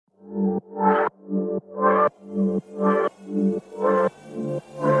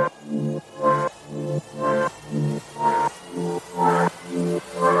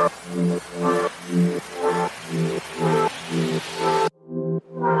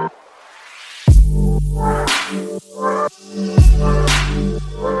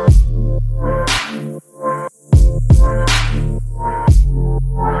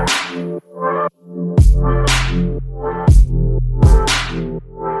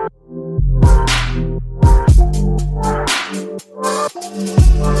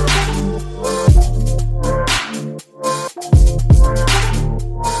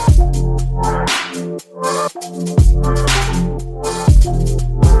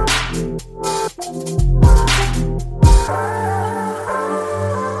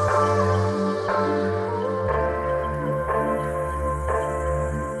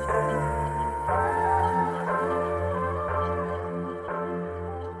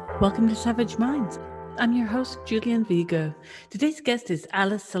Welcome to Savage Minds. I'm your host, Julian Vigo. Today's guest is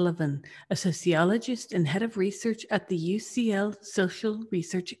Alice Sullivan, a sociologist and head of research at the UCL Social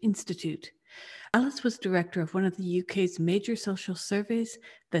Research Institute. Alice was director of one of the UK's major social surveys,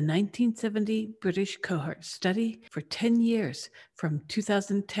 the 1970 British Cohort Study, for 10 years, from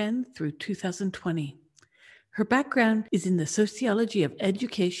 2010 through 2020. Her background is in the sociology of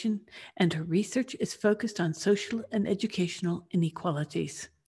education, and her research is focused on social and educational inequalities.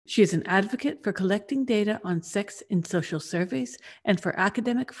 She is an advocate for collecting data on sex in social surveys and for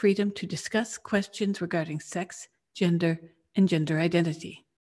academic freedom to discuss questions regarding sex, gender, and gender identity.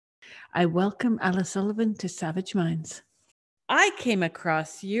 I welcome Alice Sullivan to Savage Minds. I came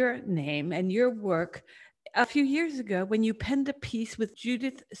across your name and your work a few years ago when you penned a piece with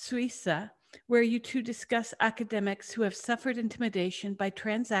Judith Suissa, where you two discuss academics who have suffered intimidation by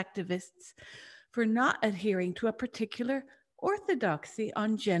trans activists for not adhering to a particular orthodoxy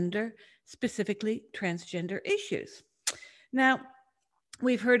on gender, specifically transgender issues. Now,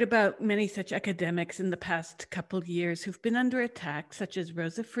 we've heard about many such academics in the past couple of years who've been under attack, such as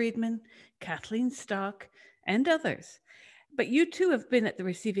Rosa Friedman, Kathleen Stock, and others. But you too have been at the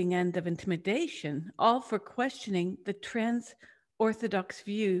receiving end of intimidation, all for questioning the trans orthodox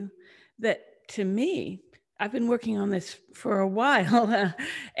view that, to me, I've been working on this for a while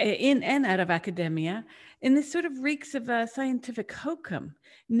in and out of academia, and this sort of reeks of a scientific hokum,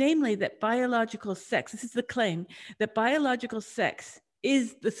 namely that biological sex, this is the claim, that biological sex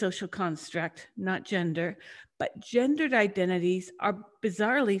is the social construct, not gender, but gendered identities are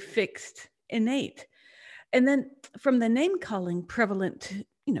bizarrely fixed, innate. And then from the name calling prevalent,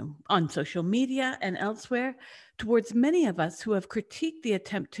 on social media and elsewhere, towards many of us who have critiqued the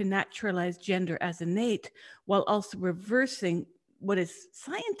attempt to naturalize gender as innate while also reversing what is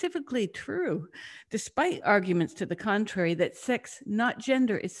scientifically true, despite arguments to the contrary that sex, not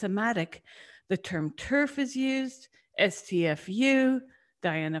gender, is somatic. The term TERF is used, STFU,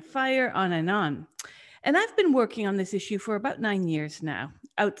 Diana Fire, on and on. And I've been working on this issue for about 9 years now,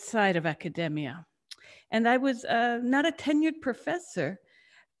 outside of academia. And I was not a tenured professor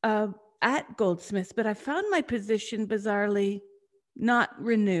at Goldsmiths, but I found my position bizarrely not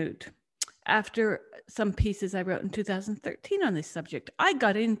renewed after some pieces I wrote in 2013 on this subject. I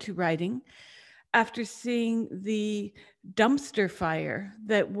got into writing after seeing the dumpster fire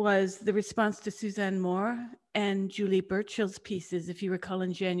that was the response to Suzanne Moore and Julie Burchill's pieces, if you recall,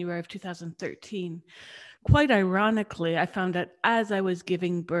 in January of 2013. Quite ironically, I found out as I was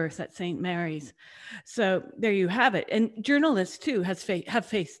giving birth at St. Mary's. So there you have it. And journalists, too, have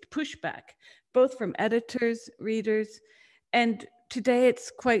faced pushback, both from editors, readers, and today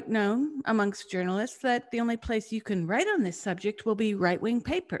it's quite known amongst journalists that the only place you can write on this subject will be right-wing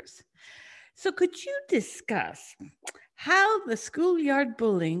papers. So could you discuss how the schoolyard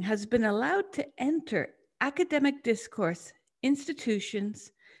bullying has been allowed to enter academic discourse,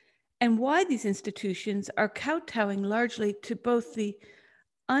 institutions, and why these institutions are kowtowing largely to both the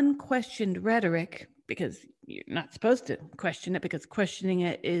unquestioned rhetoric, because you're not supposed to question it, because questioning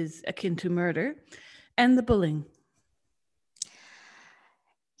it is akin to murder, and the bullying?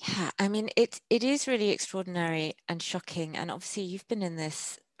 Yeah, I mean, it is really extraordinary and shocking. And obviously, you've been in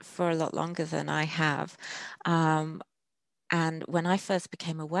this for a lot longer than I have. And when I first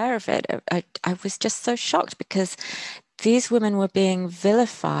became aware of it, I was just so shocked because these women were being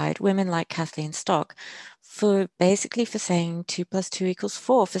vilified, women like Kathleen Stock, for saying 2 + 2 =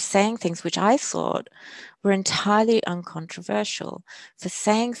 4, for saying things which I thought were entirely uncontroversial, for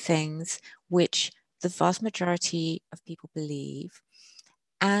saying things which the vast majority of people believe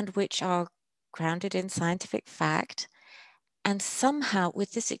and which are grounded in scientific fact. And somehow,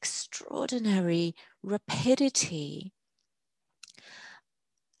 with this extraordinary rapidity,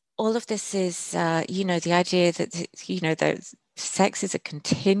 all of this is, the idea that, that sex is a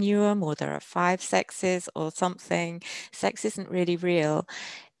continuum, or there are 5 sexes or something. Sex isn't really real.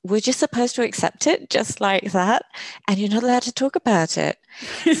 We're just supposed to accept it just like that, and you're not allowed to talk about it.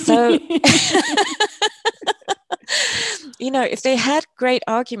 So, if they had great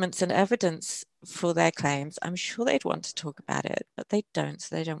arguments and evidence for their claims, I'm sure they'd want to talk about it, but they don't,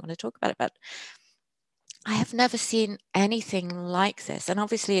 so they don't want to talk about it. But I have never seen anything like this. And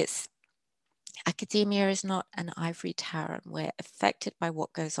obviously academia is not an ivory tower, and we're affected by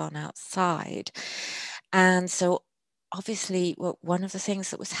what goes on outside. And so obviously, one of the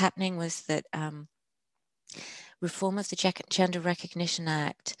things that was happening was that reform of the Gender Recognition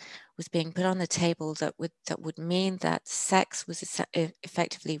Act was being put on the table that would mean that sex was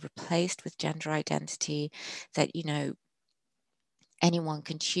effectively replaced with gender identity, that, anyone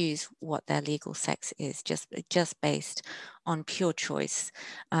can choose what their legal sex is, just based on pure choice,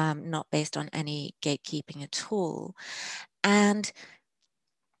 not based on any gatekeeping at all. And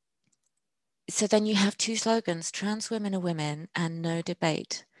so then you have two slogans: trans women are women and no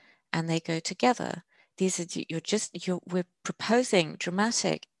debate, and they go together. We're proposing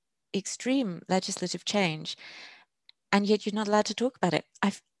dramatic, extreme legislative change, and yet you're not allowed to talk about it.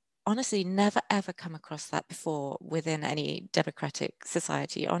 I've honestly never ever come across that before within any democratic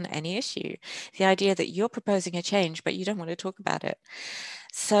society on any issue. The idea that you're proposing a change, but you don't want to talk about it.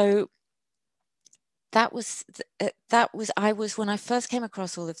 So that was when I first came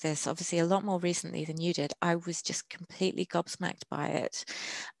across all of this, obviously a lot more recently than you did, I was just completely gobsmacked by it.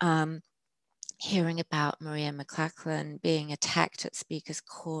 Hearing about Maria McLachlan being attacked at Speaker's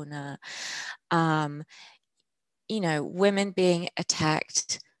Corner, women being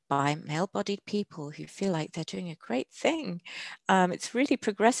attacked by male-bodied people who feel like they're doing a great thing. It's really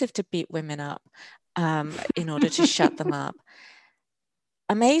progressive to beat women up in order to shut them up.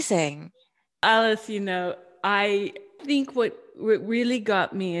 Amazing. Alice, I think what really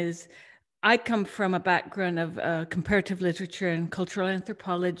got me is I come from a background of comparative literature and cultural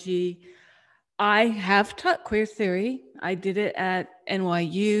anthropology. I have taught queer theory. I did it at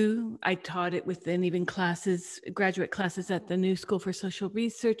NYU. I taught it within even graduate classes at the New School for Social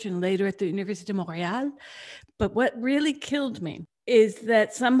Research and later at the Université de Montréal. But what really killed me is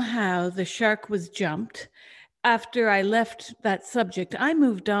that somehow the shark was jumped. After I left that subject, I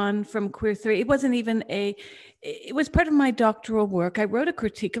moved on from queer theory. It was part of my doctoral work. I wrote a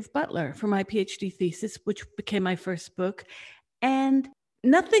critique of Butler for my PhD thesis, which became my first book. And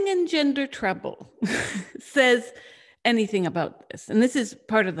nothing in Gender Trouble says anything about this. And this is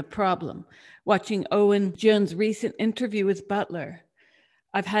part of the problem. Watching Owen Jones' recent interview with Butler,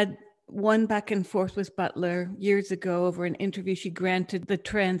 I've had one back and forth with Butler years ago over an interview she granted the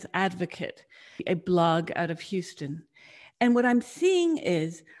Trans Advocate, a blog out of Houston. And what I'm seeing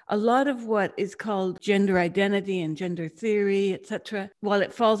is a lot of what is called gender identity and gender theory, et cetera, while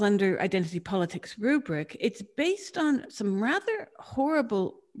it falls under identity politics rubric, it's based on some rather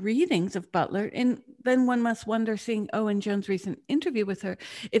horrible readings of Butler. And then one must wonder, seeing Owen Jones' recent interview with her,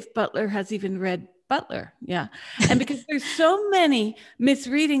 if Butler has even read Butler. Yeah. And because there's so many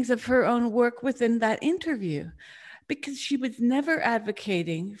misreadings of her own work within that interview, because she was never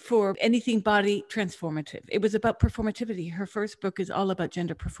advocating for anything body transformative. It was about performativity. Her first book is all about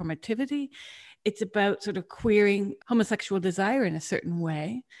gender performativity. It's about sort of queering homosexual desire in a certain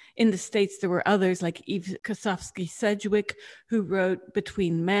way. In the States, there were others like Eve Kosofsky-Sedgwick, who wrote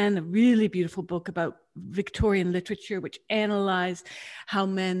Between Men, a really beautiful book about Victorian literature, which analyzed how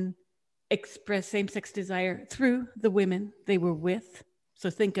men express same-sex desire through the women they were with. So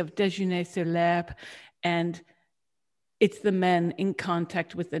think of Déjeuner sur l'herbe, and it's the men in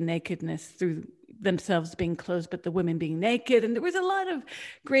contact with the nakedness through themselves being clothed, but the women being naked. And there was a lot of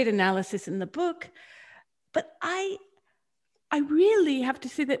great analysis in the book. But I really have to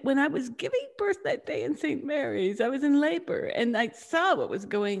say that when I was giving birth that day in St. Mary's, I was in labor and I saw what was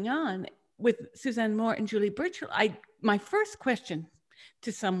going on with Suzanne Moore and Julie Burchill. My first question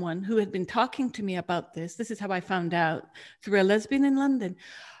to someone who had been talking to me about this is how I found out, through a lesbian in London.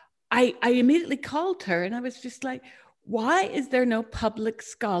 I immediately called her and I was just like, why is there no public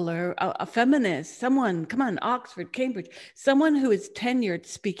scholar, a feminist, someone, come on, Oxford, Cambridge, someone who is tenured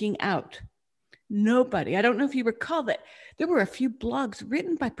speaking out? Nobody. I don't know if you recall that there were a few blogs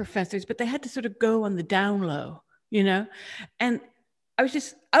written by professors, but they had to sort of go on the down low, and I was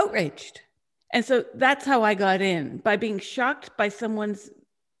just outraged. And so that's how I got in, by being shocked by someone's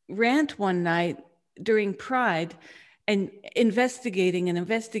rant one night during Pride and investigating it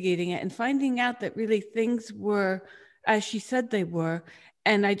and finding out that really things were as she said they were.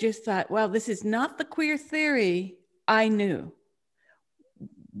 And I just thought, well, this is not the queer theory I knew.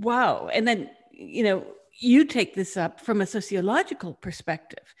 Wow. And then, you take this up from a sociological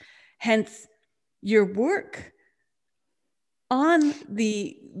perspective, hence your work on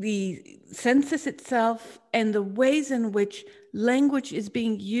the census itself and the ways in which language is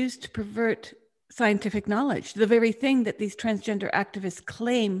being used to pervert scientific knowledge, the very thing that these transgender activists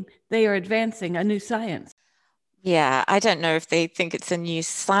claim they are advancing, a new science. Yeah, I don't know if they think it's a new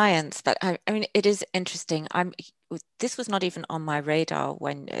science, but I mean, it is interesting. this was not even on my radar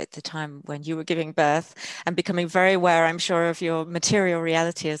when at the time when you were giving birth and becoming very aware, I'm sure, of your material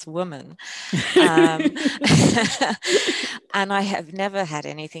reality as a woman. And I have never had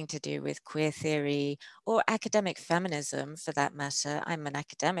anything to do with queer theory or academic feminism, for that matter. I'm an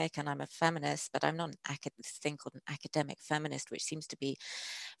academic and I'm a feminist, but I'm not this thing called an academic feminist, which seems to be,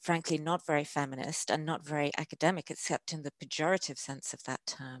 frankly, not very feminist and not very academic, except in the pejorative sense of that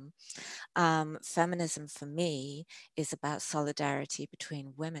term. Feminism for me is about solidarity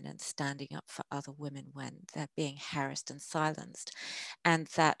between women and standing up for other women when they're being harassed and silenced. And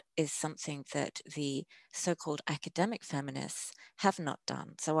that is something that the so-called academic feminists have not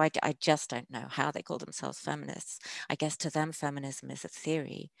done. So I just don't know how they call themselves feminists. I guess to them, feminism is a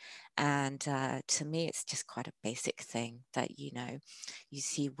theory. And to me, it's just quite a basic thing that, you know, you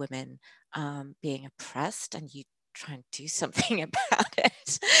see women being oppressed and you try and do something about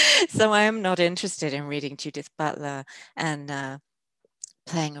it. So I am not interested in reading Judith Butler and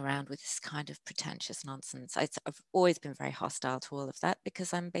playing around with this kind of pretentious nonsense. I've always been very hostile to all of that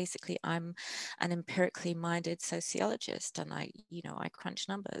because I'm an empirically minded sociologist and I crunch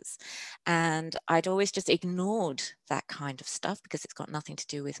numbers. And I'd always just ignored that kind of stuff because it's got nothing to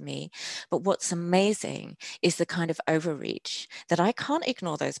do with me. But what's amazing is the kind of overreach that I can't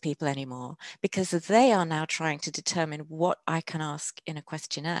ignore those people anymore because they are now trying to determine what I can ask in a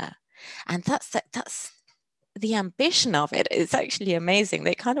questionnaire. And that's the ambition of it is actually amazing.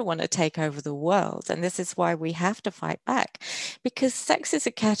 They kind of want to take over the world. And this is why we have to fight back, because sex is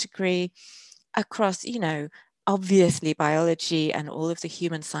a category across, you know, obviously biology and all of the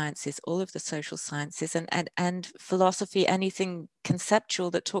human sciences, all of the social sciences and philosophy, anything conceptual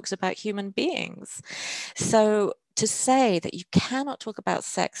that talks about human beings. So to say that you cannot talk about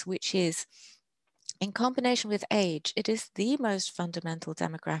sex, which is in combination with age, it is the most fundamental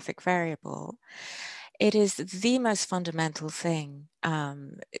demographic variable. It is the most fundamental thing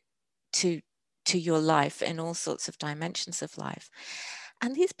to your life in all sorts of dimensions of life.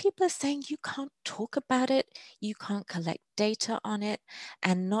 And these people are saying you can't talk about it, you can't collect data on it,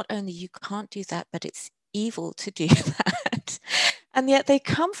 and not only you can't do that, but it's evil to do that. And yet they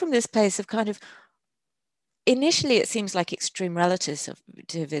come from this place of kind of, initially it seems like extreme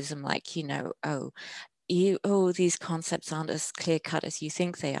relativism, like, you know, these concepts aren't as clear cut as you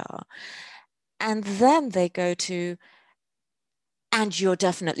think they are. And then they go to, and you're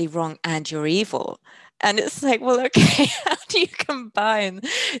definitely wrong and you're evil. And it's like, well, okay, how do you combine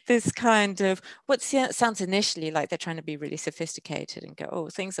this kind of what sounds initially like they're trying to be really sophisticated and go, oh,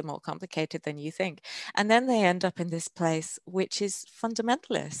 things are more complicated than you think. And then they end up in this place, which is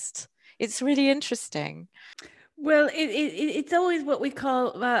fundamentalist. It's really interesting. Well, it's always what we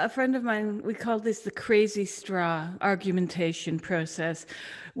call, a friend of mine, we call this the crazy straw argumentation process,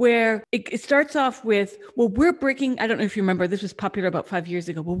 where it starts off with, well, we're breaking, I don't know if you remember, this was popular about 5 years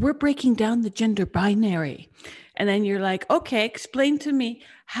ago. Well, we're breaking down the gender binary. And then you're like, okay, explain to me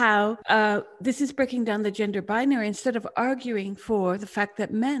how this is breaking down the gender binary, instead of arguing for the fact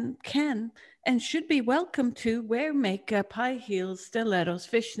that men can and should be welcome to wear makeup, high heels, stilettos,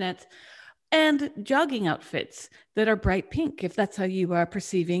 fishnets, and jogging outfits that are bright pink, if that's how you are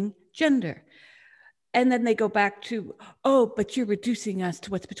perceiving gender. And then they go back to, oh, but you're reducing us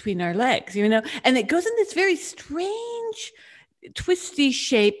to what's between our legs, you know? And it goes in this very strange, twisty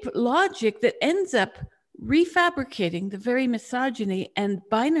shape logic that ends up refabricating the very misogyny and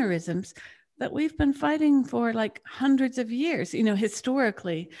binarisms that we've been fighting for like hundreds of years, you know,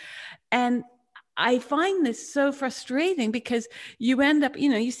 historically. And I find this so frustrating because you end up, you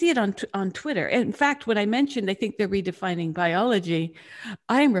know, you see it on Twitter. In fact, when I mentioned, I think they're redefining biology,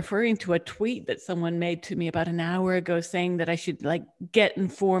 I am referring to a tweet that someone made to me about an hour ago saying that I should like get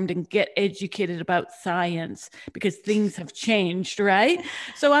informed and get educated about science because things have changed, right?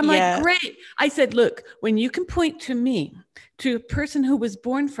 So I'm like, great. I said, look, when you can point to me, to a person who was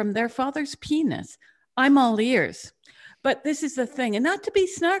born from their father's penis, I'm all ears. But this is the thing, and not to be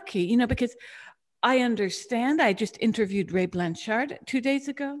snarky, you know, because I understand. I just interviewed Ray Blanchard 2 days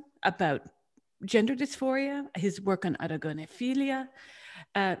ago about gender dysphoria, his work on autogynephilia,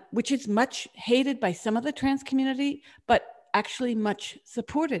 which is much hated by some of the trans community, but actually much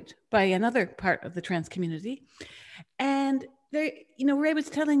supported by another part of the trans community. And there, you know, Ray was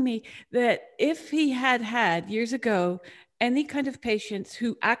telling me that if he had had years ago any kind of patients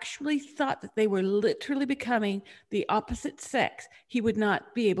who actually thought that they were literally becoming the opposite sex, he would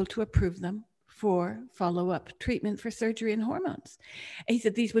not be able to approve them for follow-up treatment for surgery and hormones. And he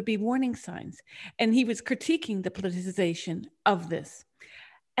said these would be warning signs. And he was critiquing the politicization of this.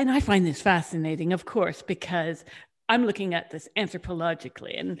 And I find this fascinating, of course, because I'm looking at this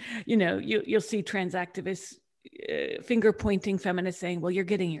anthropologically. And, you know, you'll see trans activists finger pointing feminists saying, well, you're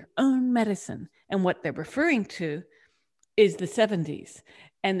getting your own medicine. And what they're referring to is the 70s.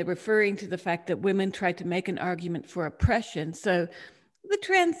 And they're referring to the fact that women tried to make an argument for oppression. So the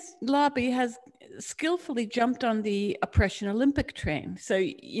trans lobby has skillfully jumped on the oppression Olympic train. So,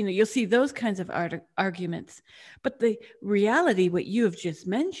 you'll see those kinds of arguments. But the reality, what you have just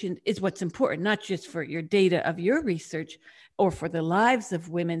mentioned, is what's important, not just for your data of your research or for the lives of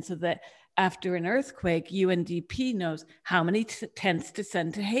women, so that after an earthquake, UNDP knows how many tents to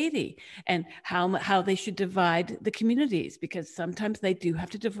send to Haiti and how they should divide the communities, because sometimes they do have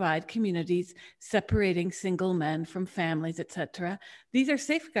to divide communities, separating single men from families, etc. These are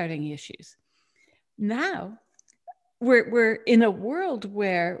safeguarding issues. Now, we're in a world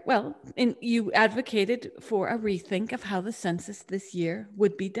where, you advocated for a rethink of how the census this year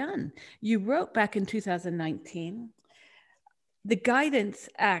would be done. You wrote back in 2019, the guidance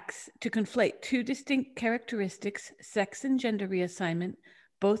acts to conflate two distinct characteristics, sex and gender reassignment,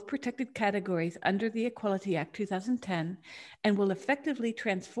 both protected categories under the Equality Act 2010, and will effectively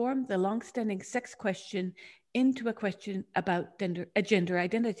transform the longstanding sex question into a question about gender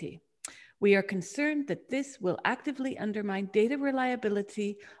identity. We are concerned that this will actively undermine data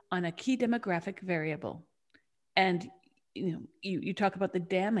reliability on a key demographic variable. And you talk about the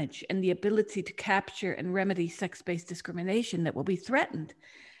damage and the ability to capture and remedy sex-based discrimination that will be threatened.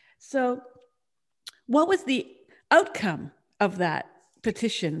 So what was the outcome of that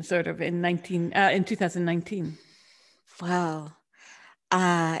petition sort of in 2019? Well,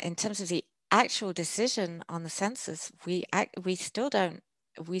 in terms of the actual decision on the census, we still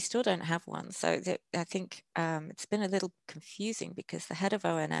don't have one. So I think it's been a little confusing, because the head of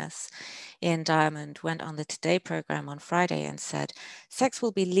ONS, Ian Diamond, went on the Today program on Friday and said sex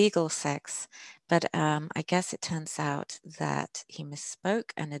will be legal sex. But I guess it turns out that he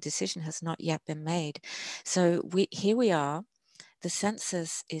misspoke and a decision has not yet been made. So here we are. The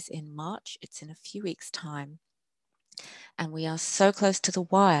census is in March. It's in a few weeks' time. And we are so close to the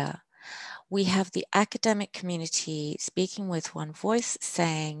wire. We have the academic community speaking with one voice,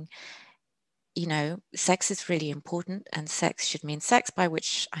 saying, sex is really important and sex should mean sex, by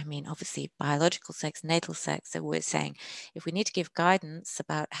which I mean obviously biological sex, natal sex. So we're saying if we need to give guidance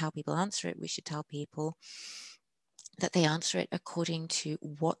about how people answer it, we should tell people that they answer it according to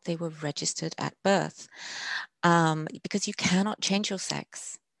what they were registered at birth, because you cannot change your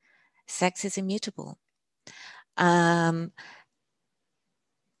sex. Sex is immutable.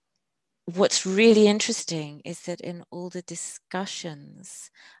 What's really interesting is that in all the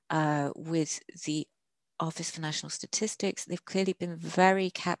discussions with the Office for National Statistics, they've clearly been very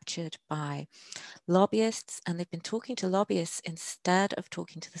captured by lobbyists, and they've been talking to lobbyists instead of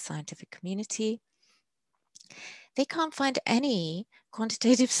talking to the scientific community. They can't find any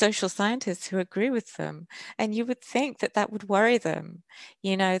quantitative social scientists who agree with them. And you would think that that would worry them,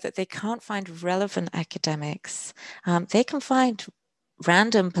 that they can't find relevant academics. They can find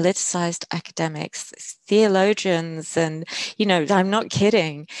random politicized academics, theologians, and, I'm not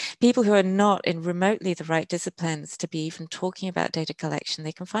kidding, people who are not in remotely the right disciplines to be even talking about data collection.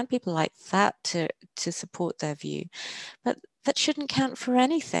 They can find people like that to support their view. But that shouldn't count for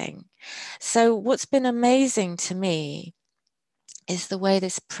anything. So what's been amazing to me is the way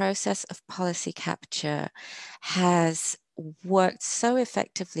this process of policy capture has worked so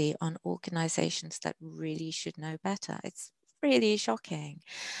effectively on organizations that really should know better. It's really shocking.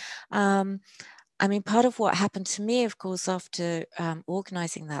 Part of what happened to me, of course, after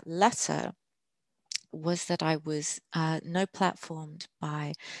organizing that letter was that I was no-platformed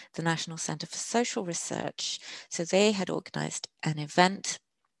by the National Center for Social Research. So they had organized an event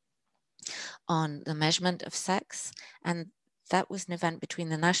on the measurement of sex, and that was an event between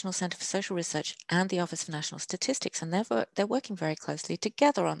the National Center for Social Research and the Office for National Statistics, and they're working very closely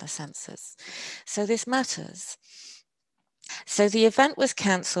together on the census. So this matters. So the event was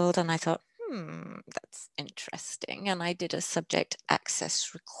cancelled, and I thought, that's interesting. And I did a subject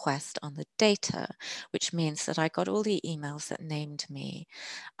access request on the data, which means that I got all the emails that named me.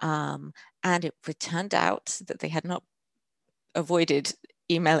 And it turned out that they had not avoided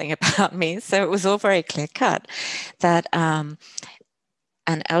emailing about me. So it was all very clear cut that an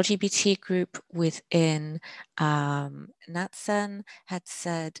LGBT group within NatCen had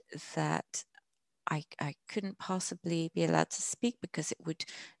said that I couldn't possibly be allowed to speak because it would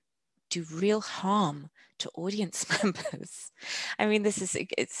do real harm to audience members.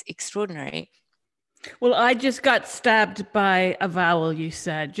 It's extraordinary. Well, I just got stabbed by a vowel you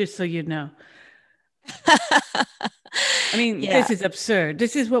said, just so you know. This is absurd.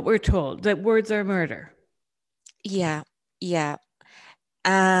 This is what we're told, that words are murder. Yeah.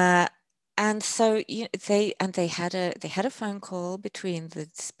 And And so they had a phone call between the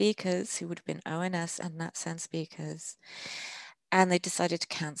speakers, who would have been ONS and NatSen speakers, and they decided to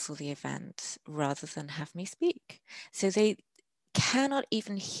cancel the event rather than have me speak. So they cannot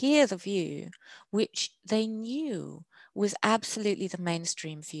even hear the view which they knew was absolutely the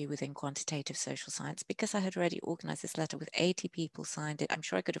mainstream view within quantitative social science, because I had already organized this letter with 80 people signed it. I'm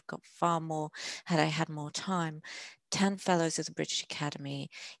sure I could have got far more had I had more time. 10 fellows of the British Academy,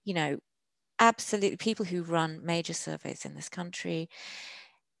 absolutely people who run major surveys in this country.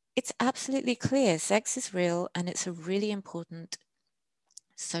 It's absolutely clear sex is real, and it's a really important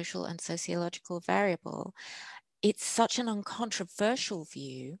social and sociological variable. It's such an uncontroversial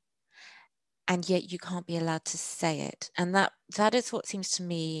view, and yet you can't be allowed to say it. And that is what seems to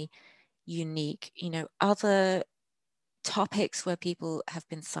me unique. Other topics where people have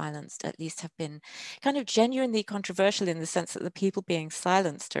been silenced at least have been kind of genuinely controversial, in the sense that the people being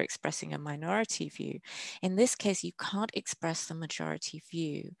silenced are expressing a minority view. In this case, you can't express the majority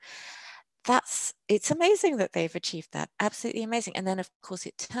view. It's amazing that they've achieved that. Absolutely amazing. And then, of course,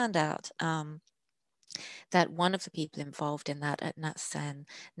 it turned out that one of the people involved in that at NatSen,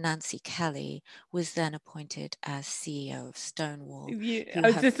 Nancy Kelly, was then appointed as CEO of Stonewall. I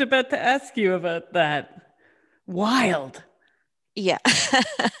was just about to ask you about that. Wild. Yeah.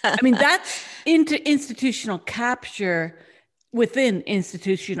 I mean, that's into institutional capture within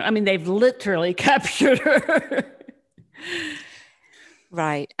institutional. I mean, they've literally captured her.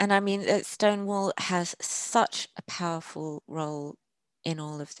 Right. And I mean, Stonewall has such a powerful role in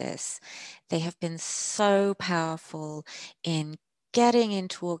all of this. They have been so powerful in getting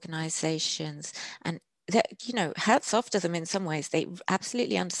into organizations, and that, hats off to them in some ways. They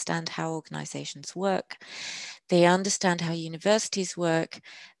absolutely understand how organizations work. They understand how universities work.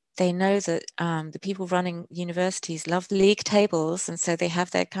 They know that the people running universities love league tables, and so they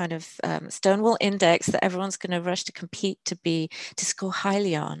have their kind of Stonewall index that everyone's going to rush to compete to score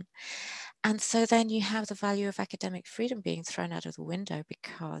highly on. And so then you have the value of academic freedom being thrown out of the window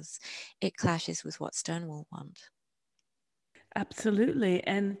because it clashes with what Stonewall want. Absolutely.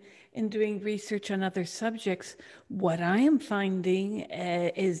 And in doing research on other subjects, what I am finding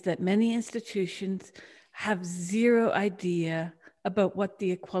is that many institutions have zero idea about what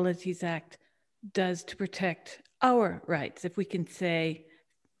the Equalities Act does to protect our rights, if we can say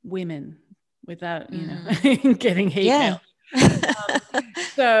women without, getting hate mail.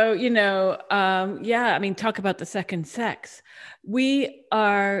 So, I mean, talk about the second sex. We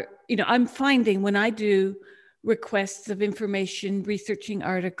are, I'm finding when I do requests of information, researching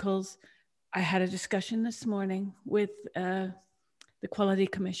articles, I had a discussion this morning with the Quality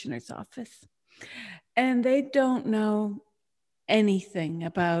Commissioner's office, and they don't know anything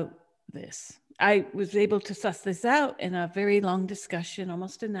about this. I was able to suss this out in a very long discussion,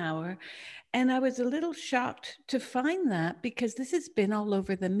 almost an hour. And I was a little shocked to find that, because this has been all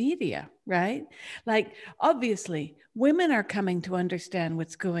over the media, right? Like, obviously, women are coming to understand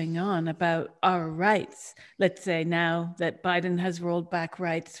what's going on about our rights. Let's say now that Biden has rolled back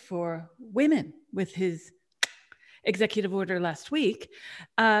rights for women with his executive order last week,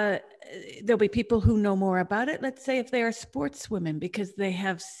 there'll be people who know more about it. Let's say if they are sportswomen, because they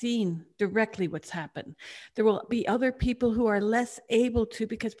have seen directly what's happened. There will be other people who are less able to,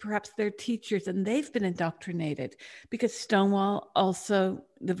 because perhaps they're teachers and they've been indoctrinated, because Stonewall, also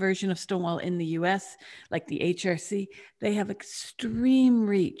the version of Stonewall in the US, like the HRC, they have extreme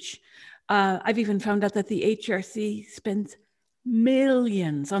reach. I've even found out that the HRC spends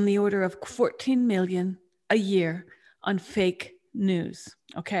millions, on the order of 14 million a year, on fake news.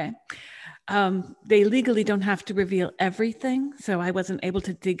 Okay. They legally don't have to reveal everything, so I wasn't able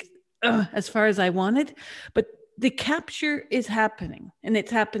to dig as far as I wanted, but the capture is happening, and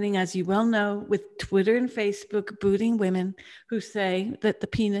it's happening, as you well know, with Twitter and Facebook booting women who say that the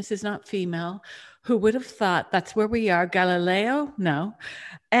penis is not female. Who would have thought? That's where we are. Galileo? No.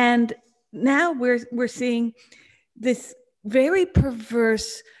 And now we're seeing this very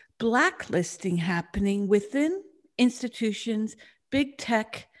perverse blacklisting happening within institutions, big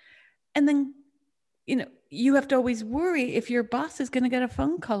tech. And then, you have to always worry if your boss is going to get a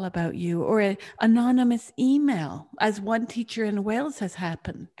phone call about you, or an anonymous email, as one teacher in Wales has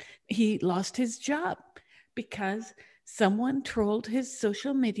happened. He lost his job because someone trolled his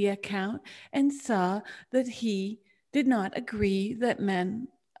social media account and saw that he did not agree that men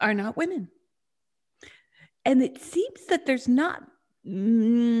are not women. And it seems that there's not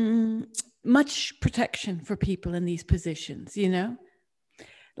much protection for people in these positions,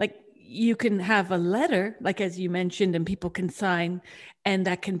 like you can have a letter, like as you mentioned, and people can sign, and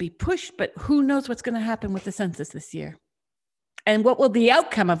that can be pushed, but who knows what's going to happen with the census this year? And what will the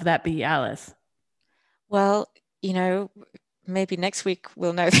outcome of that be, Alice? Well, maybe next week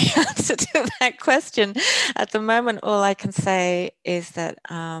we'll know the answer to that question. At the moment, all I can say is that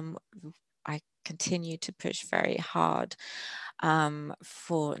I continue to push very hard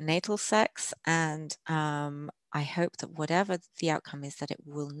for natal sex, and I hope that whatever the outcome is, that it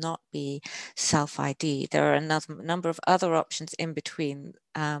will not be self-ID. There are a number of other options in between.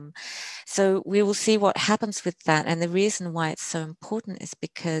 So we will see what happens with that. And the reason why it's so important is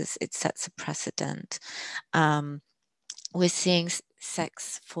because it sets a precedent. We're seeing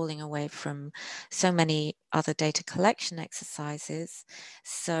sex falling away from so many other data collection exercises.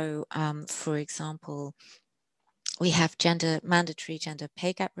 So, for example, we have mandatory gender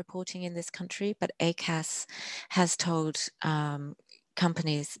pay gap reporting in this country, but ACAS has told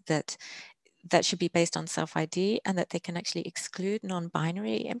companies that should be based on self-ID and that they can actually exclude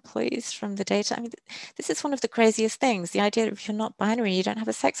non-binary employees from the data. I mean, this is one of the craziest things. The idea that if you're not binary, you don't have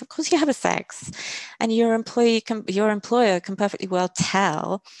a sex. Of course you have a sex. And your employer can perfectly well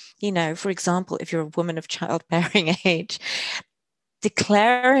tell, for example, if you're a woman of childbearing age,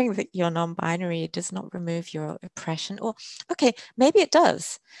 declaring that you're non-binary does not remove your oppression. Or, okay, maybe it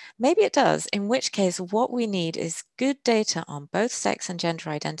does. Maybe it does, in which case what we need is good data on both sex and gender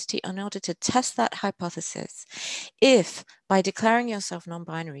identity in order to test that hypothesis. If by declaring yourself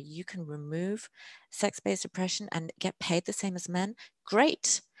non-binary, you can remove sex-based oppression and get paid the same as men,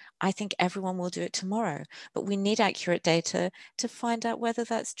 great. I think everyone will do it tomorrow, but we need accurate data to find out whether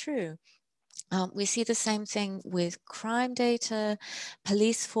that's true. We see the same thing with crime data.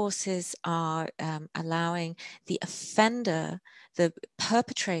 Police forces are allowing the offender, the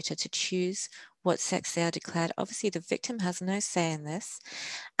perpetrator, to choose what sex they are declared. Obviously, the victim has no say in this,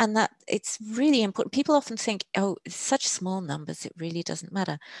 and that it's really important. People often think, oh, it's such small numbers, it really doesn't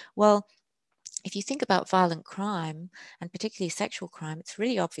matter. Well, if you think about violent crime, and particularly sexual crime, it's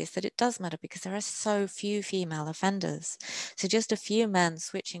really obvious that it does matter because there are so few female offenders. So just a few men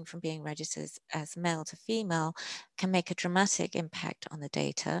switching from being registered as male to female can make a dramatic impact on the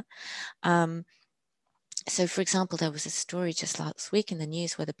data. So, for example, there was a story just last week in the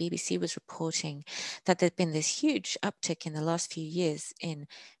news where the BBC was reporting that there'd been this huge uptick in the last few years in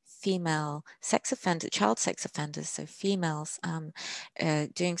female child sex offenders, so females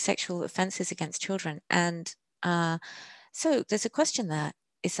doing sexual offences against children. And so there's a question there.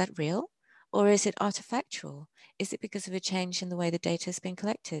 Is that real? Or is it artifactual? Is it because of a change in the way the data has been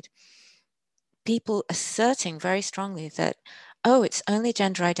collected? People asserting very strongly that, oh, it's only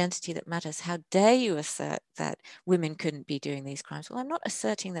gender identity that matters. How dare you assert that women couldn't be doing these crimes? Well, I'm not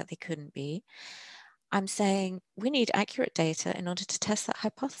asserting that they couldn't be. I'm saying we need accurate data in order to test that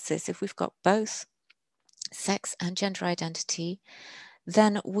hypothesis. If we've got both sex and gender identity,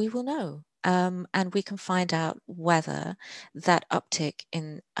 then we will know. And we can find out whether that uptick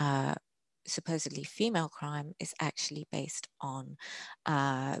in supposedly female crime is actually based on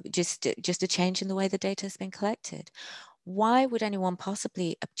just a change in the way the data has been collected. Why would anyone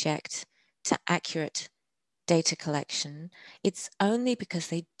possibly object to accurate data collection? It's only because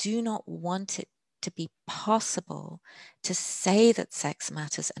they do not want it to be possible to say that sex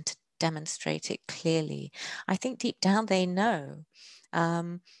matters and to demonstrate it clearly. I think deep down they know,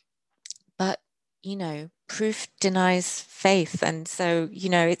 but proof denies faith, and so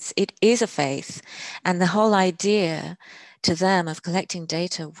it is a faith, and the whole idea to them of collecting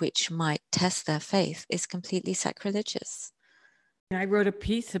data which might test their faith is completely sacrilegious. I wrote a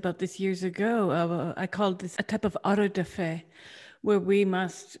piece about this years ago. I called this a type of auto da fe, where we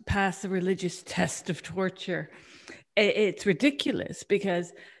must pass a religious test of torture. It's ridiculous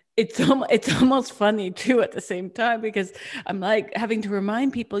because it's almost funny too at the same time, because I'm like having to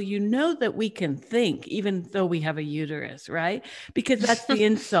remind people, that we can think even though we have a uterus, right? Because that's the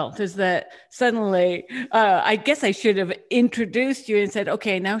insult, is that suddenly I guess I should have introduced you and said,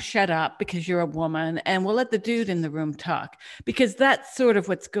 okay, now shut up because you're a woman and we'll let the dude in the room talk, because that's sort of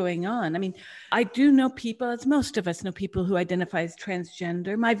what's going on. I mean, I do know people, as most of us know, people who identify as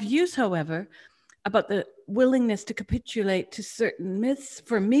transgender. My views, however, about the willingness to capitulate to certain myths,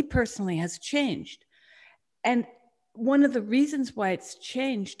 for me personally, has changed. And one of the reasons why it's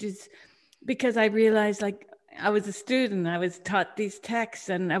changed is because I realized, like, I was a student, I was taught these texts,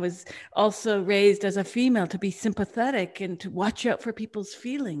 and I was also raised as a female to be sympathetic and to watch out for people's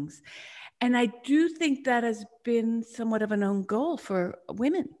feelings. And I do think that has been somewhat of an own goal for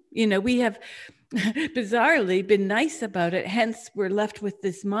women. We have bizarrely been nice about it. Hence, we're left with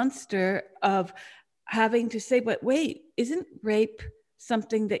this monster of having to say, but wait, isn't rape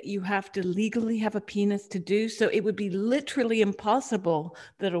something that you have to legally have a penis to do? So it would be literally impossible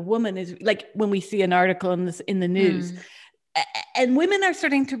that a woman is, like when we see an article in the news, And women are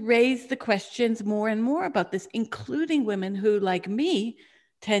starting to raise the questions more and more about this, including women who, like me,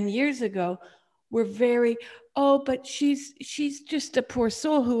 10 years ago, were very, oh, but she's just a poor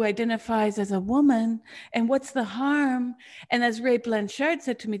soul who identifies as a woman. And what's the harm? And as Ray Blanchard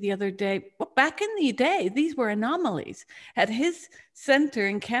said to me the other day, well, back in the day, these were anomalies. At his center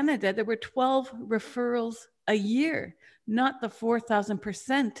in Canada, there were 12 referrals a year, not the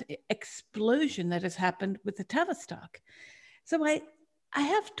 4,000% explosion that has happened with the Tavistock. So I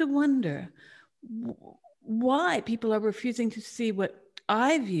have to wonder why people are refusing to see what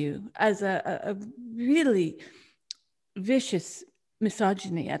I view as a really vicious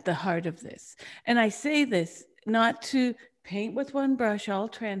misogyny at the heart of this. And I say this not to paint with one brush all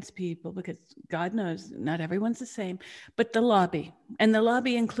trans people, because God knows not everyone's the same, but the lobby. And the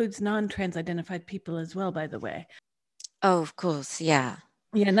lobby includes non-trans identified people as well, by the way. Oh, of course, yeah.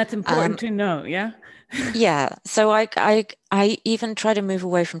 Yeah, and that's important to know, yeah? Yeah, so I even try to move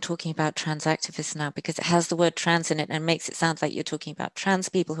away from talking about trans activists now, because it has the word trans in it and makes it sound like you're talking about trans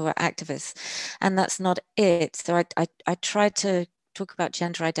people who are activists, and that's not it. So I try to talk about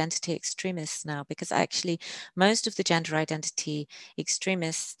gender identity extremists now, because actually most of the gender identity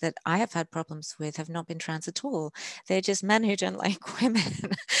extremists that I have had problems with have not been trans at all. They're just men who don't like women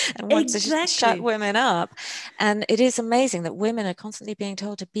and want to shut women up. And it is amazing that women are constantly being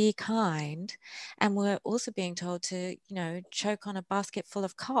told to be kind, and we're also being told to, choke on a basket full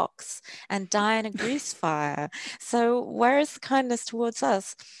of cocks and die in a grease fire. So where is the kindness towards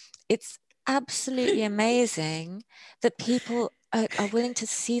us? It's absolutely amazing that people are willing to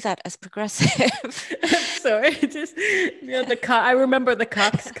see that as progressive. I'm sorry, just I remember the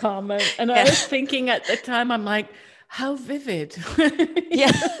Cox comment, and I was thinking at the time, I'm like, how vivid.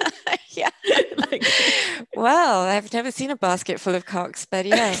 Yeah. Yeah. Well, I've never seen a basket full of cocks, but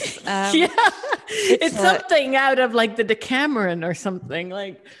yes. Yeah, it's something out of like the Decameron or something,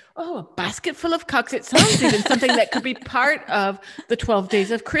 like, oh, a basket full of cocks. It sounds even something that could be part of the 12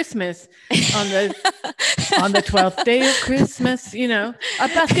 days of Christmas. On the 12th day of Christmas, a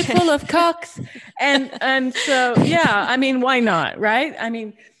basket full of cocks. And so, yeah, I mean, why not, right? I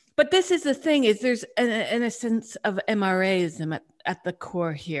mean, but this is the thing, is there's an essence of MRAism at the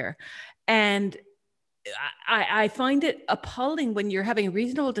core here. And I find it appalling when you're having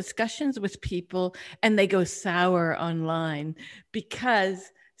reasonable discussions with people and they go sour online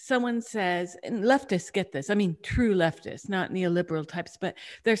because someone says, and leftists get this, I mean, true leftists, not neoliberal types, but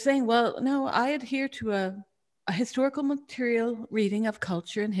they're saying, well, no, I adhere to a historical material reading of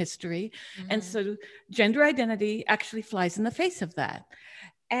culture and history. Mm-hmm. And so gender identity actually flies in the face of that.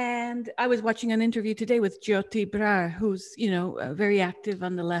 And I was watching an interview today with Jyoti Brar, who's, very active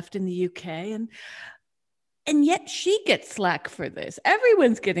on the left in the UK. And yet she gets slack for this.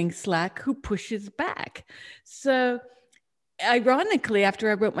 Everyone's getting slack who pushes back. So ironically,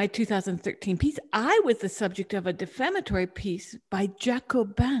 after I wrote my 2013 piece, I was the subject of a defamatory piece by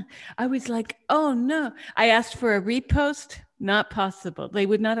Jacobin. I was like, oh no. I asked for a repost, not possible. They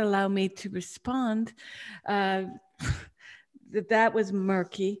would not allow me to respond. That was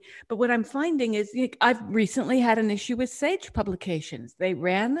murky. But what I'm finding is, I've recently had an issue with Sage Publications. They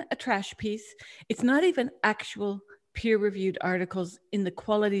ran a trash piece. It's not even actual peer-reviewed articles in the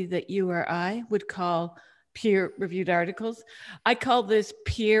quality that you or I would call peer-reviewed articles. I call this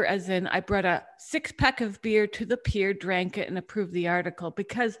peer as in I brought a 6-pack of beer to the pier, drank it, and approved the article,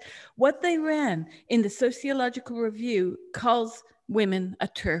 because what they ran in the sociological review calls women a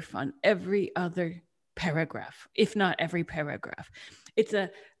TERF on every other paragraph, if not every paragraph. It's a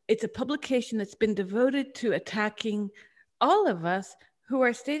publication that's been devoted to attacking all of us who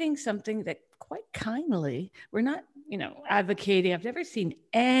are stating something that quite kindly, we're not, advocating. I've never seen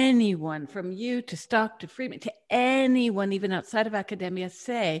anyone, from you to Stock to Friedman to anyone even outside of academia,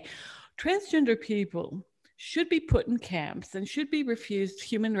 say transgender people should be put in camps and should be refused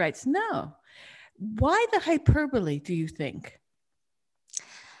human rights. No. Why the hyperbole, do you think?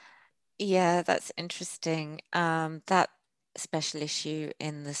 Yeah, that's interesting. That special issue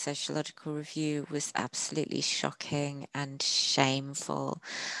in the Sociological Review was absolutely shocking and shameful.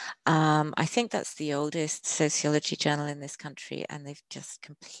 I think that's the oldest sociology journal in this country, and they've just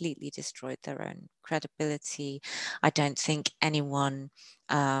completely destroyed their own credibility. I don't think anyone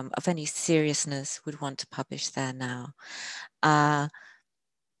of any seriousness would want to publish there now.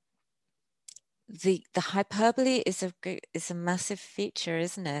 The hyperbole is a massive feature,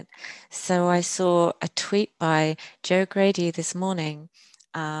 isn't it? So I saw a tweet by Joe Grady this morning.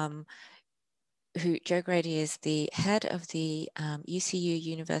 Joe Grady is the head of the UCU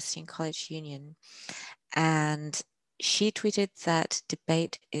University and College Union, and she tweeted that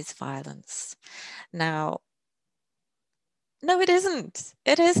debate is violence. Now, No, it isn't.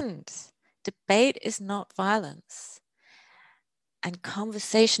 It isn't. Debate is not violence. And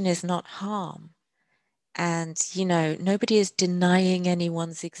conversation is not harm. And, you know, nobody is denying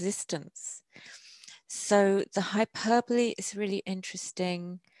anyone's existence. So the hyperbole is really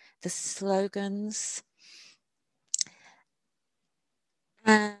interesting. The slogans.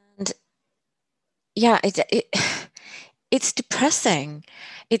 And yeah, it's depressing.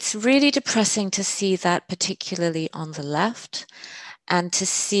 It's really depressing to see that, particularly on the left, and to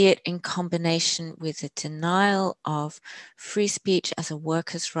see it in combination with the denial of free speech as a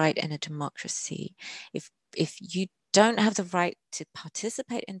workers' right in a democracy. If you don't have the right to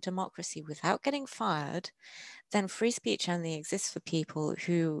participate in democracy without getting fired, then free speech only exists for people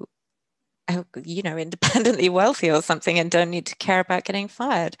who are, you know, independently wealthy or something and don't need to care about getting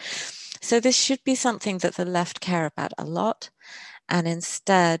fired. So this should be something that the left care about a lot. And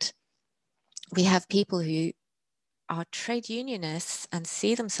instead, we have people who are trade unionists and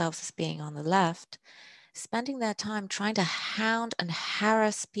see themselves as being on the left, spending their time trying to hound and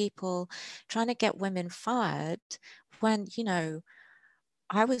harass people, trying to get women fired, when, you know,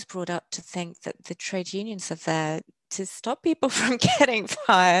 I was brought up to think that the trade unions are there to stop people from getting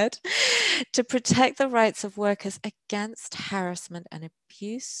fired, to protect the rights of workers against harassment and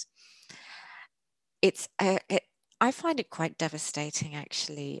abuse. I find it quite devastating,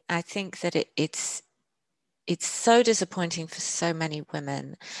 actually. I think that it's so disappointing for so many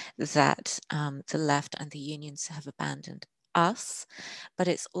women that the left and the unions have abandoned us, but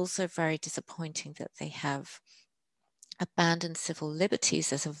it's also very disappointing that they have abandoned civil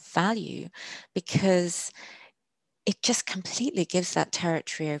liberties as a value, because it just completely gives that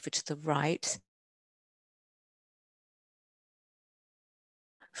territory over to the right.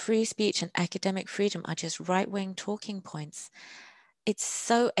 Free speech and academic freedom are just right-wing talking points. It's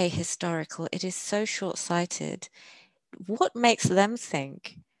so ahistorical. It is so short-sighted. What makes them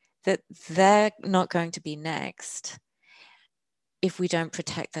think that they're not going to be next if we don't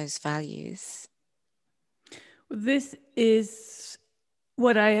protect those values? This is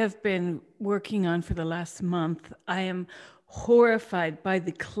what I have been working on for the last month. I am horrified by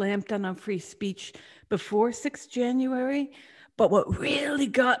the clampdown on free speech before 6th January. But what really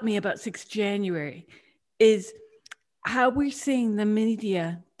got me about 6th January is how we're seeing the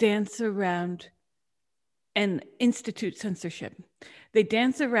media dance around and institute censorship. They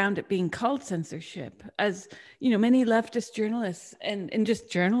dance around it being called censorship, as, you know, many leftist journalists and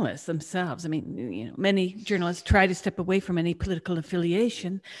just journalists themselves. I mean, you know, many journalists try to step away from any political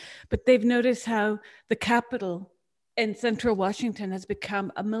affiliation, but they've noticed how the Capitol in central Washington has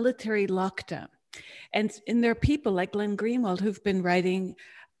become a military lockdown. And there are people like Glenn Greenwald who've been writing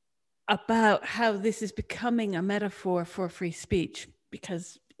about how this is becoming a metaphor for free speech,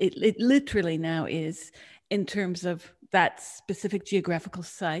 because it literally now is, in terms of that specific geographical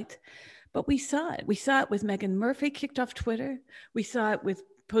site. But we saw it. We saw it with Meghan Murphy kicked off Twitter. We saw it with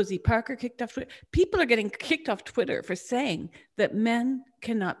Posey Parker kicked off Twitter. People are getting kicked off Twitter for saying that men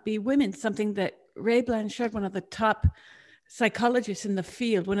cannot be women, something that Ray Blanchard, one of the top psychologists in the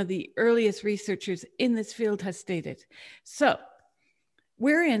field, one of the earliest researchers in this field, has stated. So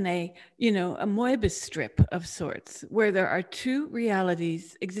we're in a Moebius strip of sorts, where there are two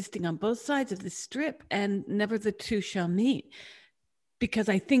realities existing on both sides of the strip, and never the two shall meet. Because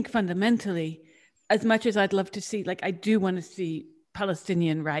I think fundamentally, as much as I'd love to see, like, I do want to see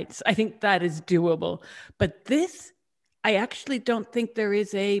Palestinian rights, I think that is doable. But this, I actually don't think there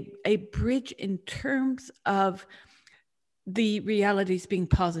is a bridge in terms of the realities being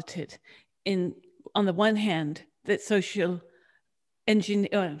posited. On the one hand, that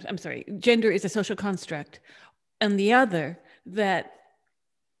gender is a social construct. On the other, that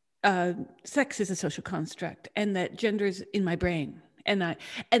sex is a social construct, and that gender is in my brain. And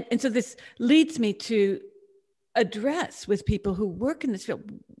so this leads me to address with people who work in this field,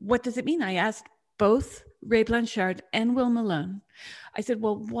 what does it mean? I asked both Ray Blanchard and Will Malone. I said,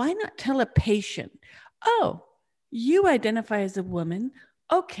 well, why not tell a patient, oh, you identify as a woman,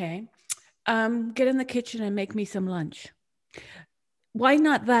 okay, get in the kitchen and make me some lunch. Why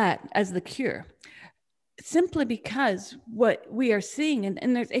not that as the cure? Simply because what we are seeing,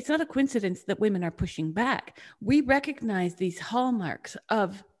 and it's not a coincidence that women are pushing back. We recognize these hallmarks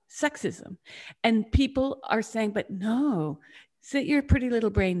of sexism, and people are saying, but no, sit your pretty little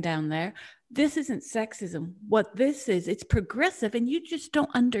brain down there. This isn't sexism. What this is, it's progressive, and you just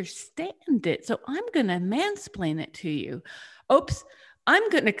don't understand it. So I'm going to mansplain it to you. Oops. I'm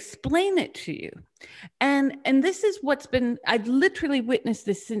going to explain it to you. And this is what's been, I've literally witnessed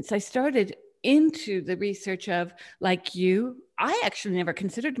this since I started into the research of, like you, I actually never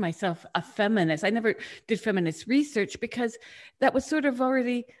considered myself a feminist. I never did feminist research because that was sort of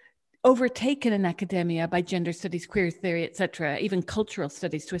already overtaken in academia by gender studies, queer theory, etc., even cultural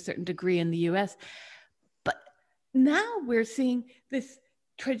studies to a certain degree in the US. But now we're seeing this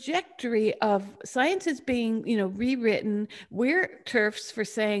trajectory of science is being, rewritten. We're TERFs for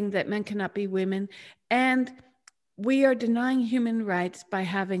saying that men cannot be women, and we are denying human rights by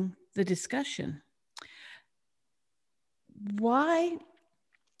having the discussion. Why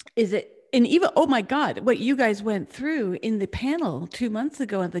is it? And even, oh my God, what you guys went through in the panel 2 months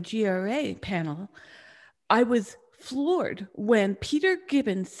ago at the GRA panel, I was floored when Peter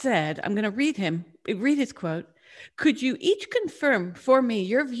Gibbons said, I'm going to read his quote, "Could you each confirm for me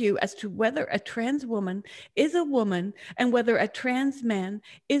your view as to whether a trans woman is a woman and whether a trans man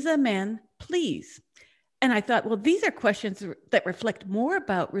is a man, please?" And I thought, well, these are questions that reflect more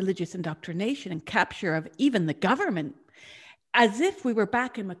about religious indoctrination and capture of even the government, as if we were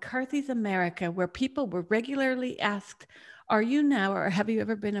back in McCarthy's America, where people were regularly asked, "Are you now, or have you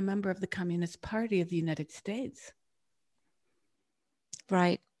ever been a member of the Communist Party of the United States?"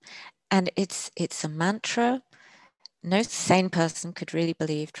 Right. And it's a mantra. No sane person could really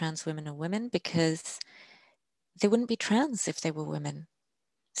believe trans women are women, because they wouldn't be trans if they were women.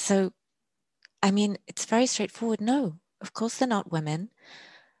 So, I mean, it's very straightforward. No, of course they're not women.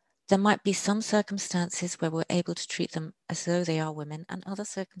 There might be some circumstances where we're able to treat them as though they are women, and other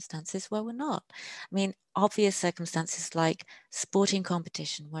circumstances where we're not. I mean, obvious circumstances like sporting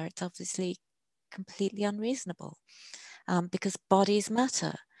competition, where it's obviously completely unreasonable, because bodies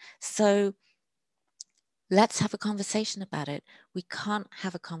matter. So let's have a conversation about it. We can't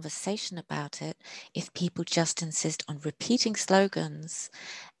have a conversation about it if people just insist on repeating slogans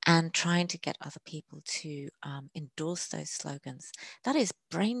and trying to get other people to endorse those slogans. That is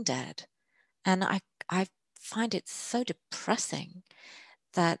brain dead. And I find it so depressing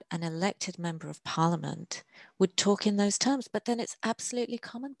that an elected member of parliament would talk in those terms, but then it's absolutely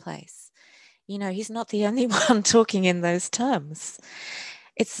commonplace. You know, he's not the only one talking in those terms.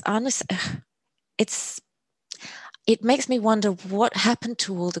 It's honest. It makes me wonder what happened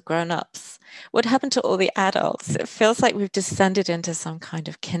to all the grown-ups. What happened to all the adults? It feels like we've descended into some kind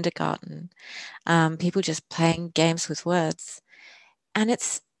of kindergarten. People just playing games with words. And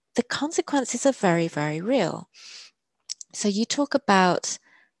the consequences are very, very real. So you talk about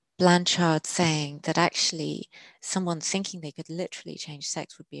Blanchard saying that actually someone thinking they could literally change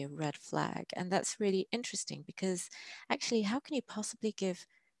sex would be a red flag. And that's really interesting, because actually, how can you possibly give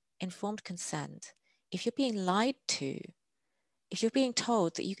informed consent if you're being lied to, if you're being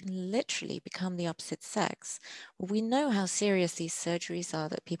told that you can literally become the opposite sex? Well, we know how serious these surgeries are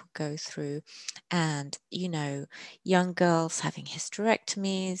that people go through, and, you know, young girls having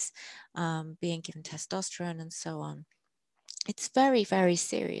hysterectomies, being given testosterone and so on. It's very, very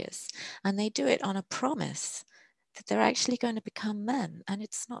serious. And they do it on a promise that they're actually going to become men, and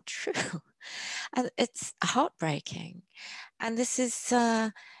it's not true. And it's heartbreaking. And this is,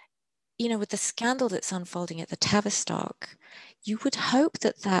 with the scandal that's unfolding at the Tavistock, you would hope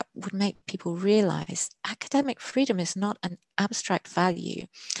that that would make people realize academic freedom is not an abstract value.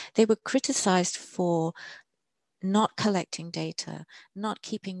 They were criticized for not collecting data, not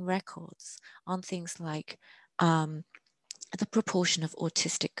keeping records on things like the proportion of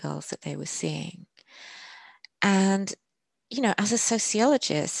autistic girls that they were seeing. And, as a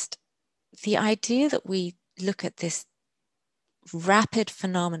sociologist, the idea that we look at this rapid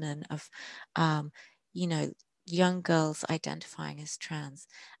phenomenon of, young girls identifying as trans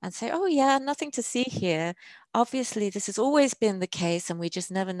and say, oh yeah, nothing to see here. Obviously, this has always been the case and we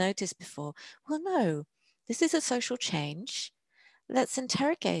just never noticed before. Well, no, this is a social change. Let's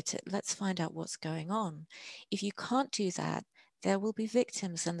interrogate it. Let's find out what's going on. If you can't do that, there will be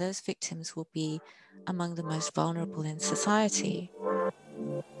victims, and those victims will be among the most vulnerable in society.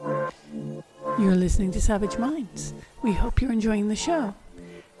 You're listening to Savage Minds. We hope you're enjoying the show.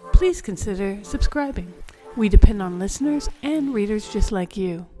 Please consider subscribing. We depend on listeners and readers just like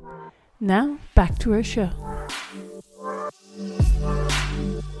you. Now, back to our show.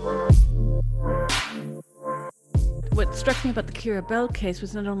 What struck me about the Keira Bell case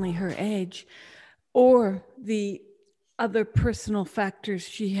was not only her age or the other personal factors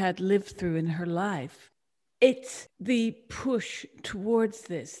she had lived through in her life. It's the push towards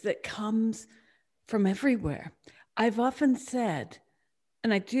this that comes from everywhere. I've often said,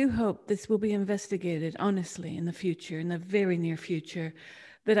 and I do hope this will be investigated honestly in the future, in the very near future,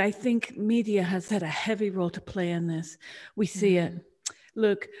 that I think media has had a heavy role to play in this. We see it.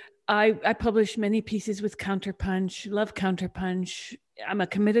 Look, I published many pieces with Counterpunch, love Counterpunch. I'm a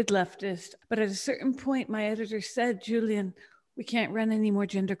committed leftist, but at a certain point, my editor said, Julian, we can't run any more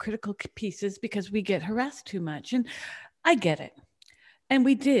gender critical pieces because we get harassed too much. And I get it. And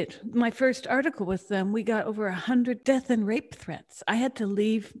we did. My first article with them, we got over 100 death and rape threats. I had to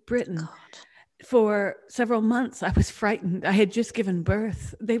leave Britain. God. For several months. I was frightened. I had just given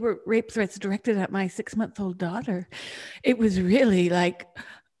birth. They were rape threats directed at my 6-month-old daughter. It was really like,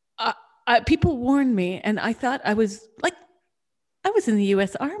 people warned me, and I thought I was in the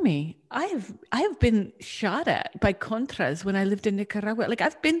U.S. Army. I have been shot at by Contras when I lived in Nicaragua. Like,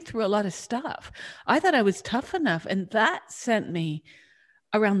 I've been through a lot of stuff. I thought I was tough enough, and that sent me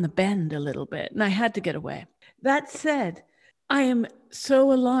around the bend a little bit, and I had to get away. That said, I am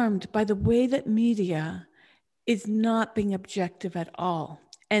so alarmed by the way that media is not being objective at all.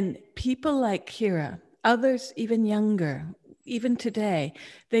 And people like Kira, others even younger, even today,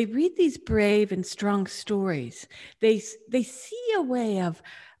 they read these brave and strong stories. They see a way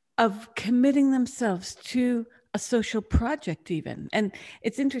of committing themselves to a social project even. And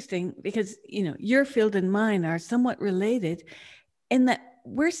it's interesting because, your field and mine are somewhat related in that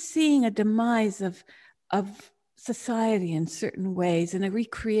we're seeing a demise of society in certain ways and a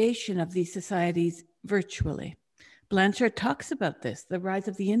recreation of these societies virtually. Blanchard talks about this. The rise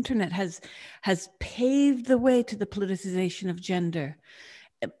of the internet has paved the way to the politicization of gender.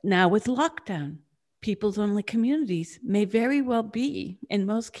 Now with lockdown, people's only communities may very well be, in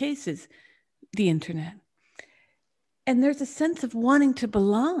most cases, the internet. And there's a sense of wanting to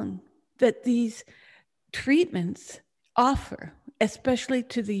belong that these treatments offer, especially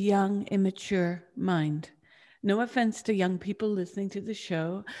to the young, immature mind. No offense to young people listening to the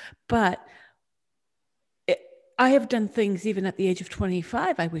show, but I have done things even at the age of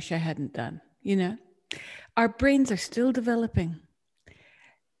 25 I wish I hadn't done, Our brains are still developing.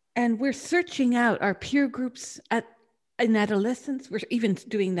 And we're searching out our peer groups in adolescence. We're even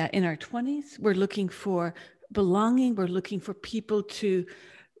doing that in our 20s. We're looking for belonging. We're looking for people to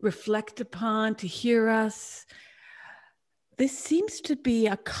reflect upon, to hear us. This seems to be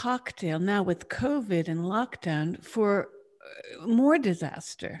a cocktail now with COVID and lockdown for more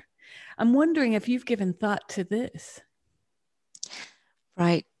disaster. I'm wondering if you've given thought to this.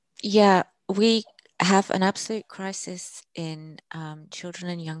 Right. Yeah, we have an absolute crisis in children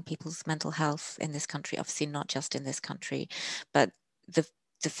and young people's mental health in this country. Obviously, not just in this country, but the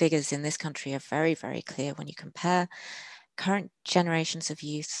figures in this country are very, very clear. When you compare current generations of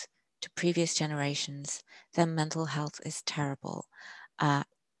youth to previous generations, their mental health is terrible,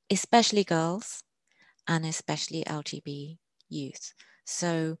 especially girls and especially LGBT youth.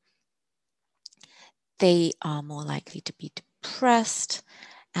 So they are more likely to be depressed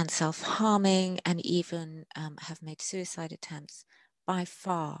and self-harming and even have made suicide attempts by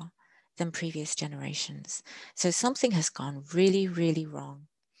far than previous generations. So something has gone really, really wrong.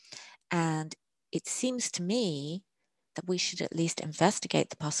 And it seems to me that we should at least investigate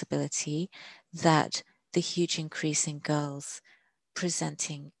the possibility that the huge increase in girls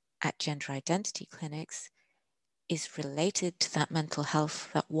presenting at gender identity clinics is related to that mental health,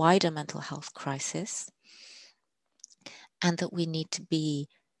 that wider mental health crisis, and that we need to be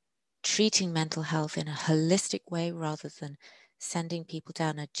treating mental health in a holistic way rather than sending people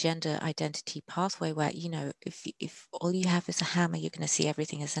down a gender identity pathway where, if all you have is a hammer, you're going to see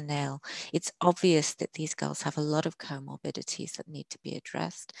everything as a nail. It's obvious that these girls have a lot of comorbidities that need to be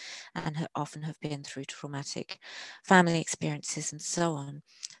addressed and often have been through traumatic family experiences and so on.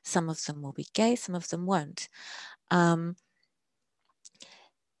 Some of them will be gay, some of them won't.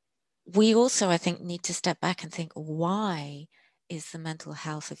 We also, I think, need to step back and think, why is the mental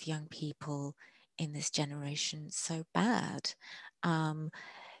health of young people in this generation so bad?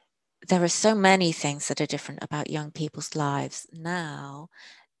 There are so many things that are different about young people's lives now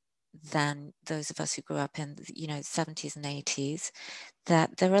than those of us who grew up in, 70s and 80s,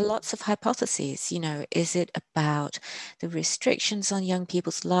 that there are lots of hypotheses. Is it about the restrictions on young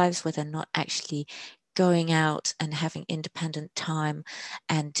people's lives where they're not actually going out and having independent time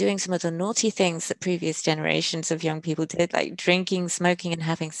and doing some of the naughty things that previous generations of young people did, like drinking, smoking, and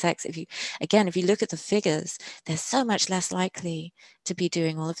having sex? If you look at the figures, they're so much less likely to be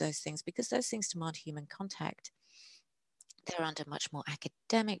doing all of those things because those things demand human contact. They're under much more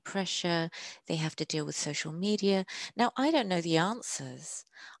academic pressure. They have to deal with social media. Now, I don't know the answers.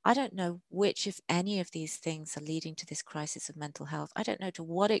 I don't know which, if any, of these things are leading to this crisis of mental health. I don't know to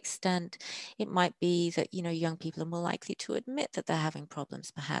what extent it might be that, young people are more likely to admit that they're having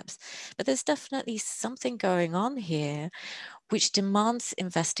problems, perhaps. But there's definitely something going on here which demands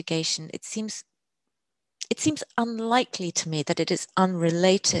investigation. It seems unlikely to me that it is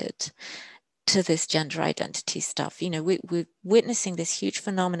unrelated to this gender identity stuff. You know, we're witnessing this huge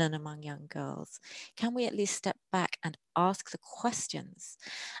phenomenon among young girls. Can we at least step back and ask the questions?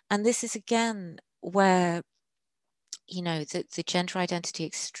 And this is again where, you know, the gender identity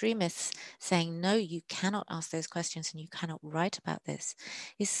extremists saying, no, you cannot ask those questions and you cannot write about this,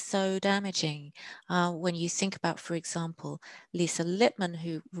 is so damaging. When you think about, for example, Lisa Lippman,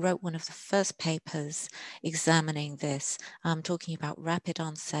 who wrote one of the first papers examining this, talking about rapid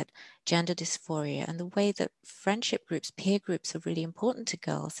onset gender dysphoria and the way that friendship groups, peer groups are really important to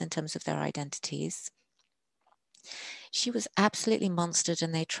girls in terms of their identities. She was absolutely monstered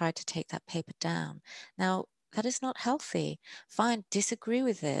and they tried to take that paper down. Now, that is not healthy. Fine, disagree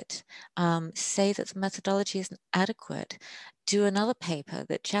with it. Say that the methodology isn't adequate. Do another paper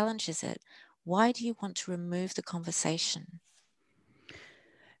that challenges it. Why do you want to remove the conversation?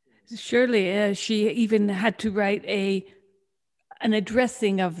 Surely she even had to write an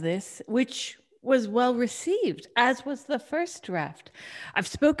addressing of this, which was well received, as was the first draft. I've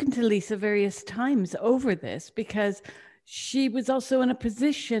spoken to Lisa various times over this because she was also in a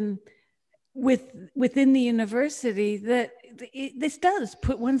position within the university that this does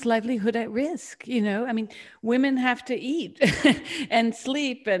put one's livelihood at risk. You know, I mean, women have to eat and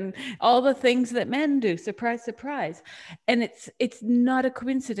sleep and all the things that men do. Surprise, surprise. And it's not a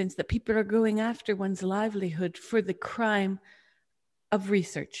coincidence that people are going after one's livelihood for the crime of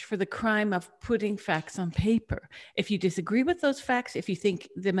research, for the crime of putting facts on paper. If you disagree with those facts, if you think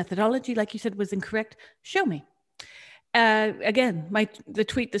the methodology, like you said, was incorrect, show me. Again, the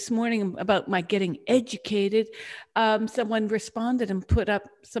tweet this morning about my getting educated, someone responded and put up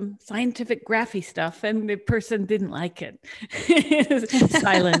some scientific graphy stuff, and the person didn't like it.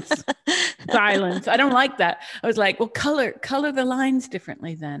 Silence. Silence. I don't like that. I was like, well, color the lines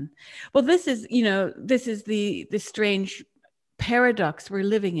differently then. Well, this is the strange paradox we're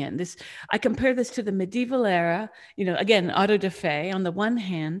living in. This, I compare this to the medieval era, you know, again, auto da fe on the one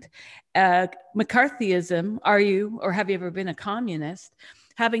hand, McCarthyism, are you or have you ever been a communist,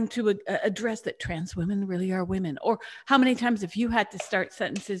 having to address that trans women really are women. Or how many times have you had to start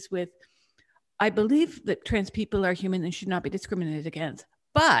sentences with, I believe that trans people are human and should not be discriminated against.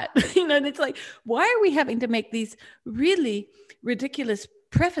 But, you know, it's like, why are we having to make these really ridiculous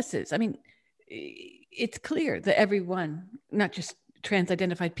prefaces? I mean, it's clear that everyone, not just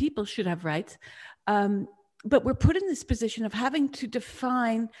trans-identified people, should have rights. But we're put in this position of having to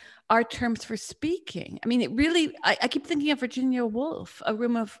define our terms for speaking. I mean, it really, I keep thinking of Virginia Woolf, A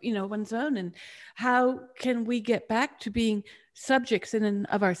Room of, you know, One's Own, and how can we get back to being subjects in and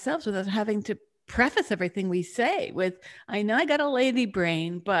of ourselves without having to preface everything we say with, I know I got a lady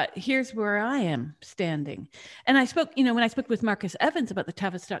brain, but here's where I am standing. And I spoke, you know, when I spoke with Marcus Evans about the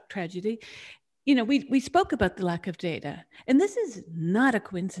Tavistock tragedy, you know, we spoke about the lack of data, and this is not a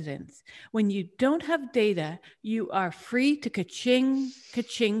coincidence. When you don't have data, you are free to ka-ching,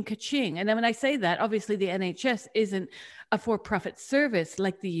 ka-ching, ka-ching. And then when I say that, obviously the NHS isn't a for-profit service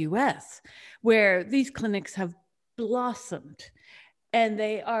like the US, where these clinics have blossomed, and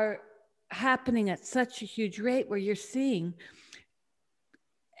they are happening at such a huge rate where you're seeing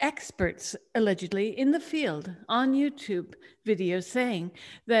experts allegedly in the field on YouTube videos saying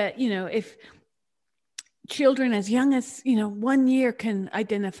that, you know, if children as young as, you know, 1 year can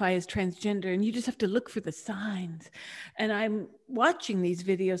identify as transgender, and you just have to look for the signs. And I'm watching these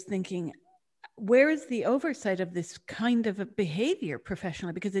videos thinking, where is the oversight of this kind of a behavior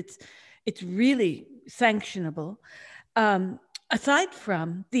professionally? Because it's really sanctionable. Aside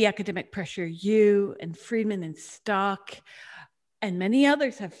from the academic pressure you and Friedman and Stock and many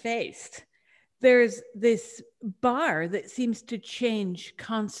others have faced, there's this bar that seems to change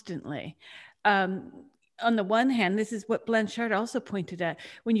constantly. On the one hand, this is what Blanchard also pointed at.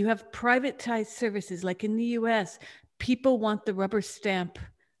 When you have privatized services, like in the US, people want the rubber stamp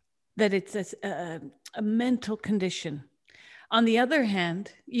that it's a mental condition. On the other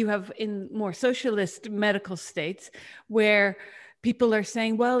hand, you have in more socialist medical states where people are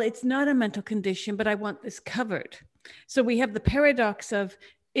saying, well, it's not a mental condition, but I want this covered. So we have the paradox of,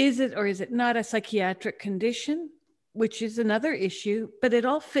 is it or is it not a psychiatric condition, which is another issue, but it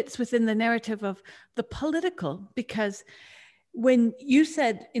all fits within the narrative of the political, because when you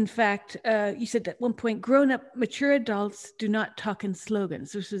said, in fact, you said at one point, grown-up, mature adults do not talk in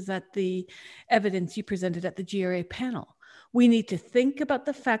slogans. This was at the evidence you presented at the GRA panel. We need to think about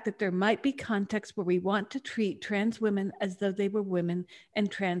the fact that there might be contexts where we want to treat trans women as though they were women and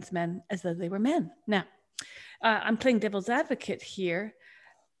trans men as though they were men. Now, I'm playing devil's advocate here.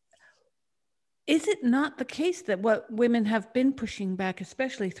 Is it not the case that what women have been pushing back,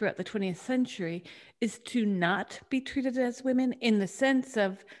 especially throughout the 20th century, is to not be treated as women, in the sense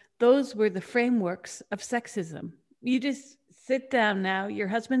of those were the frameworks of sexism. You just sit down now, your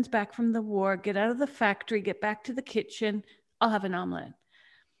husband's back from the war, get out of the factory, get back to the kitchen, I'll have an omelet.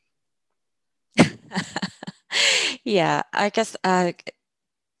 Yeah, I guess, and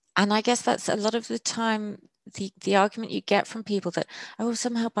I guess that's a lot of the time the argument you get from people that, oh,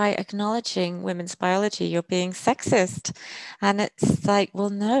 somehow by acknowledging women's biology, you're being sexist. And it's like,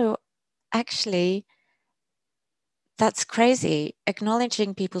 well, no, actually, that's crazy.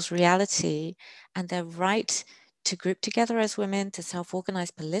 Acknowledging people's reality and their right to group together as women, to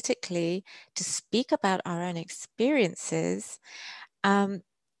self-organize politically, to speak about our own experiences, that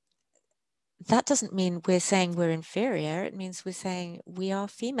doesn't mean we're saying we're inferior. It means we're saying we are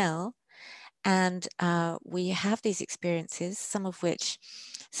female and we have these experiences, some of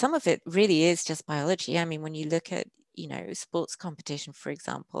it really is just biology. I mean, when you look at, sports competition, for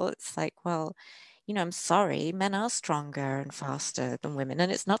example, it's like, well, I'm sorry, men are stronger and faster than women,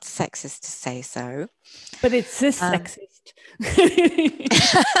 and it's not sexist to say so. But it's cis-sexist.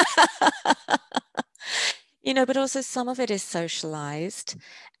 But also some of it is socialized.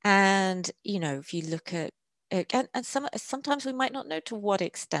 And, if you look at it, and sometimes we might not know to what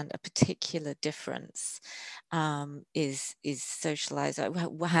extent a particular difference is socialized,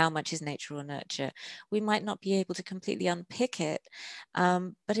 how much is nature or nurture. We might not be able to completely unpick it.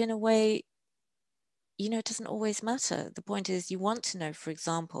 But in a way, it doesn't always matter. The point is, you want to know, for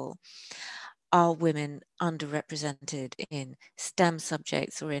example, are women underrepresented in STEM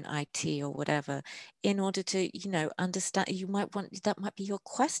subjects or in IT or whatever, in order to, understand, that might be your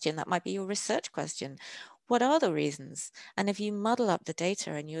question, that might be your research question. What are the reasons? And if you muddle up the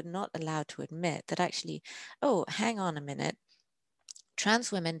data and you're not allowed to admit that actually, oh, hang on a minute,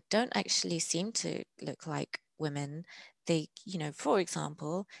 trans women don't actually seem to look like women. They, for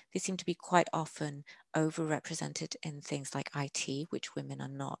example, they seem to be quite often overrepresented in things like IT, which women are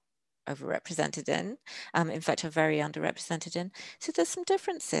not overrepresented in, in fact, are very underrepresented in. So there's some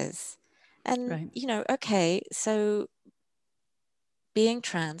differences. And, right. Okay, so being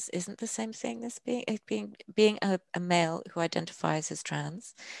trans isn't the same thing as being a male who identifies as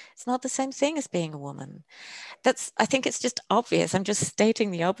trans. It's not the same thing as being a woman. I think it's just obvious. I'm just stating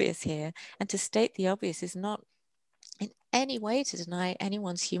the obvious here. And to state the obvious is not in any way to deny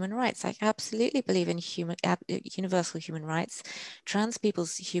anyone's human rights. I absolutely believe in universal human rights, trans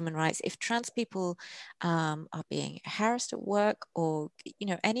people's human rights. If trans people are being harassed at work or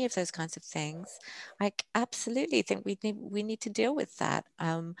any of those kinds of things, I absolutely think we need to deal with that.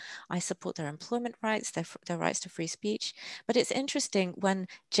 I support their employment rights, their rights to free speech. But it's interesting when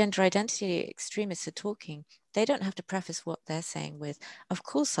gender identity extremists are talking, they don't have to preface what they're saying with, of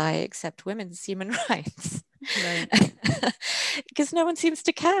course I accept women's human rights. Right. Because no one seems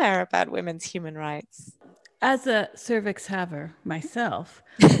to care about women's human rights. As a cervix haver myself,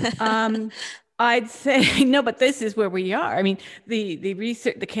 I'd say no, but this is where we are. I mean, the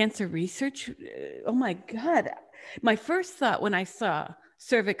research, the cancer research. Oh my God! My first thought when I saw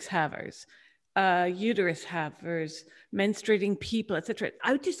cervix havers, uterus havers, menstruating people, etc.,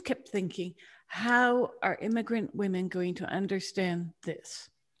 I just kept thinking, how are immigrant women going to understand this?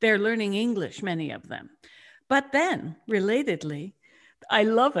 They're learning English, many of them. But then, relatedly, I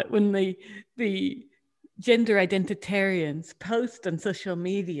love it when the gender identitarians post on social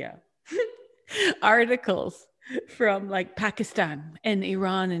media articles from like Pakistan and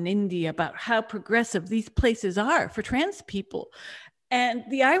Iran and India about how progressive these places are for trans people. And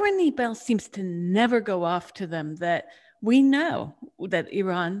the irony bell seems to never go off to them that we know that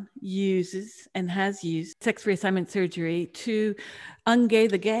Iran uses and has used sex reassignment surgery to ungay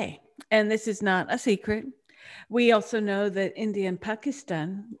the gay. And this is not a secret. We also know that India and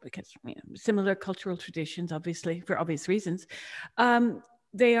Pakistan, because similar cultural traditions, obviously, for obvious reasons,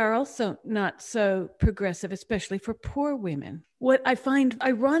 they are also not so progressive, especially for poor women. What I find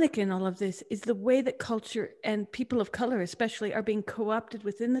ironic in all of this is the way that culture and people of color, especially, are being co-opted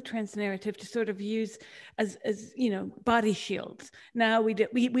within the trans narrative to sort of use as body shields. Now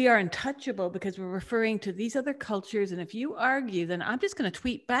we are untouchable because we're referring to these other cultures, and if you argue, then I'm just going to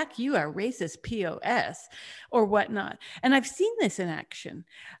tweet back, "You are racist, POS," or whatnot. And I've seen this in action.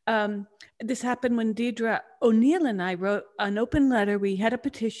 This happened when Deirdre O'Neill and I wrote an open letter. We had a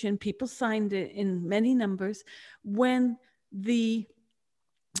petition. People signed it in many numbers when the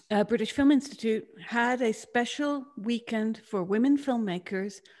British Film Institute had a special weekend for women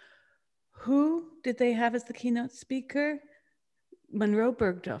filmmakers. Who did they have as the keynote speaker? Monroe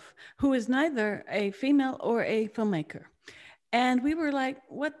Bergdorf, who is neither a female or a filmmaker. And we were like,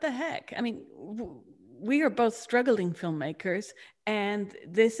 what the heck? I mean, we are both struggling filmmakers, and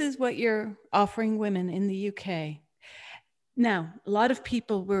this is what you're offering women in the UK. Now, a lot of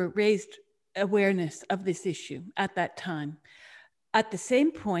people were raised awareness of this issue at that time. At the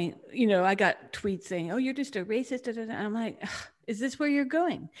same point, I got tweets saying, "Oh, you're just a racist." And I'm like, is this where you're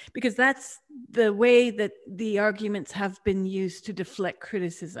going? Because that's the way that the arguments have been used to deflect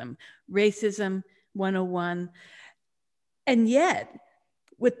criticism. Racism 101. And yet,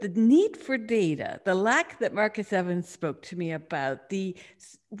 with the need for data, the lack that Marcus Evans spoke to me about, the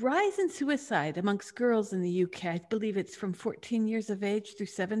rise in suicide amongst girls in the UK, I believe it's from 14 years of age through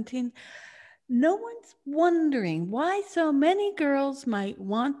 17. No one's wondering why so many girls might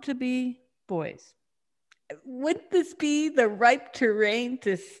want to be boys. Would this be the ripe terrain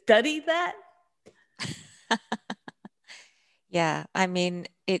to study that? Yeah, I mean,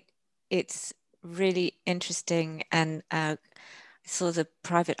 it's really interesting. And I saw the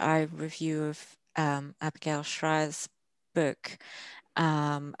private eye review of Abigail Schreier's book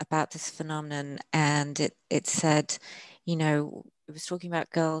about this phenomenon. And it said, it was talking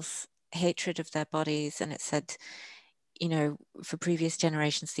about girls' hatred of their bodies. And it said, for previous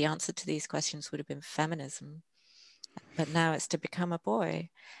generations, the answer to these questions would have been feminism. But now it's to become a boy.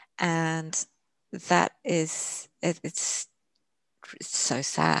 And that is, it's so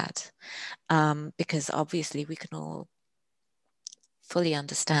sad, because obviously we can all fully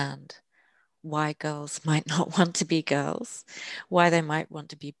understand why girls might not want to be girls, why they might want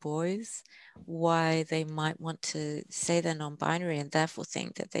to be boys, why they might want to say they're non-binary and therefore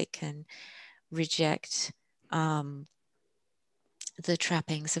think that they can reject the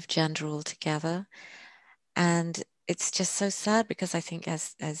trappings of gender altogether. And it's just so sad, because I think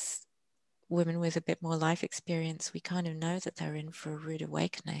as women with a bit more life experience, we kind of know that they're in for a rude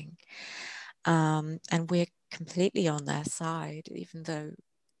awakening. And we're completely on their side, even though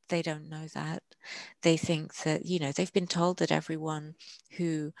they don't know that. They think that, they've been told that everyone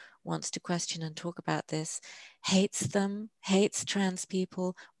who wants to question and talk about this hates them, hates trans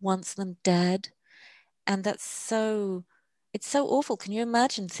people, wants them dead. And it's so awful. Can you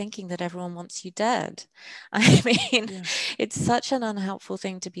imagine thinking that everyone wants you dead? I mean, yeah. It's such an unhelpful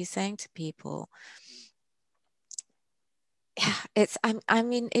thing to be saying to people. Yeah,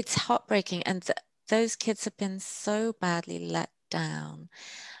 it's heartbreaking. And those kids have been so badly let down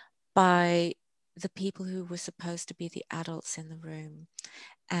by the people who were supposed to be the adults in the room.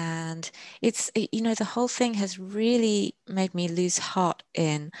 And it's, the whole thing has really made me lose heart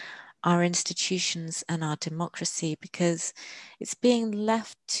in our institutions and our democracy, because it's being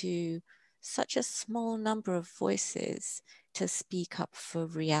left to such a small number of voices to speak up for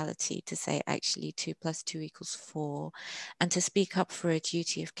reality, to say actually 2 + 2 = 4, and to speak up for a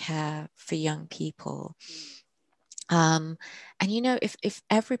duty of care for young people. And if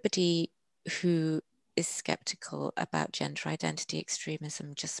everybody who is skeptical about gender identity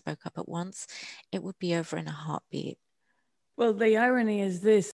extremism just spoke up at once, it would be over in a heartbeat. Well, the irony is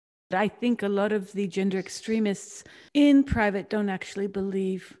this. I think a lot of the gender extremists in private don't actually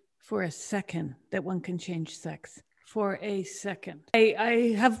believe for a second that one can change sex. For a second.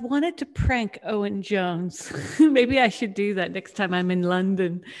 I have wanted to prank Owen Jones. Maybe I should do that next time I'm in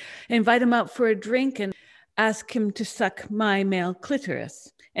London. Invite him out for a drink and ask him to suck my male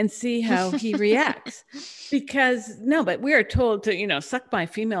clitoris and see how he reacts. Because but we are told to, suck my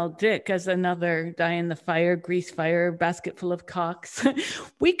female dick as another die in the fire, grease fire, basket full of cocks.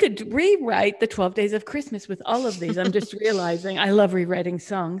 We could rewrite the 12 Days of Christmas with all of these. I'm just realizing I love rewriting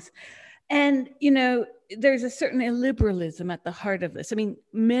songs. And, there's a certain illiberalism at the heart of this. I mean,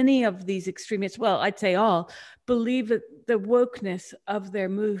 many of these extremists, well, I'd say all, believe that the wokeness of their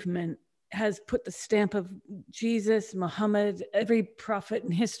movement has put the stamp of Jesus, Muhammad, every prophet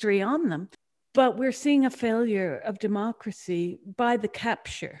in history on them. But we're seeing a failure of democracy by the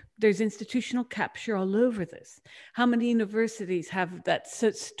capture. There's institutional capture all over this. How many universities have that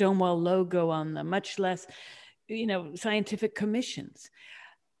Stonewall logo on them, much less, scientific commissions?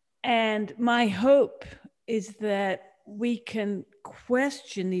 And my hope is that we can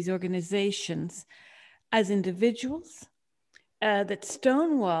question these organizations as individuals, that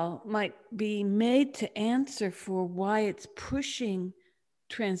Stonewall might be made to answer for why it's pushing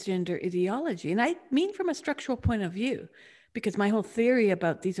transgender ideology. And I mean from a structural point of view, because my whole theory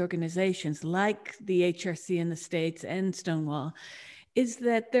about these organizations like the HRC in the States and Stonewall is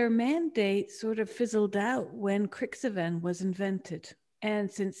that their mandate sort of fizzled out when Crixivan was invented. And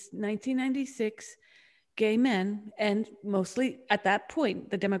since 1996, gay men, and mostly at that point,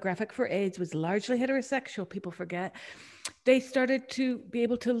 the demographic for AIDS was largely heterosexual, people forget, they started to be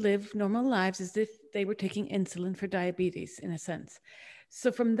able to live normal lives as if they were taking insulin for diabetes, in a sense.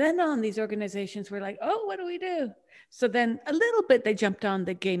 So from then on, these organizations were like, oh, what do we do? So then a little bit they jumped on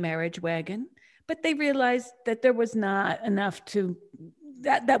the gay marriage wagon, But they realized that there was not enough to,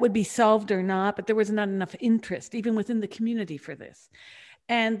 that would be solved or not, but there was not enough interest even within the community for this.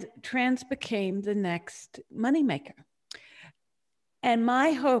 And trans became the next moneymaker. And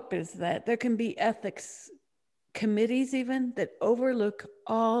my hope is that there can be ethics committees even that overlook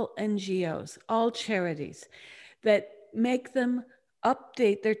all NGOs, all charities, that make them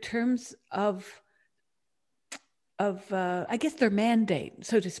update their terms of I guess their mandate,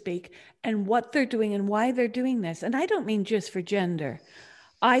 so to speak, and what they're doing and why they're doing this. And I don't mean just for gender.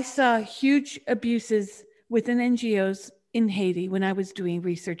 I saw huge abuses within NGOs in Haiti when I was doing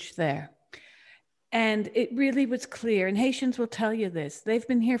research there. And it really was clear, and Haitians will tell you this. They've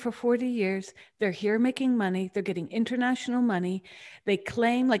been here for 40 years. They're here making money. They're getting international money. They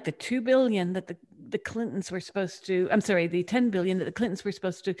claim like the 2 billion that the Clintons were supposed to, I'm sorry, the 10 billion that the Clintons were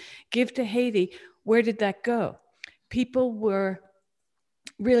supposed to give to Haiti. Where did that go? People were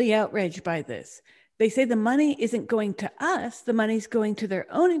really outraged by this. They say the money isn't going to us, the money's going to their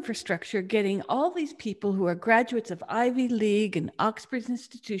own infrastructure, getting all these people who are graduates of Ivy League and Oxford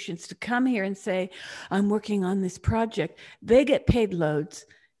institutions to come here and say, I'm working on this project. They get paid loads.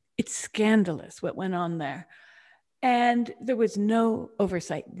 It's scandalous what went on there. And there was no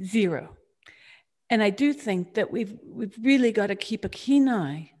oversight, zero. And I do think that we've really got to keep a keen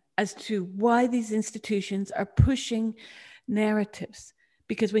eye as to why these institutions are pushing narratives.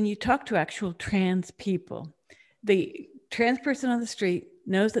 Because when you talk to actual trans people, the trans person on the street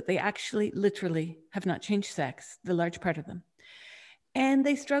knows that they actually literally have not changed sex, the large part of them. And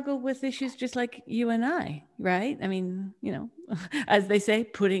they struggle with issues just like you and I, right? I mean, you know, as they say,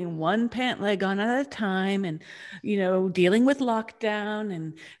 putting one pant leg on at a time and, you know, dealing with lockdown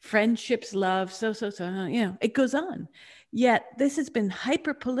and friendships, love, so, you know, it goes on. Yet this has been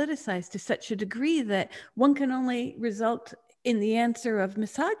hyper politicized to such a degree that one can only result in the answer of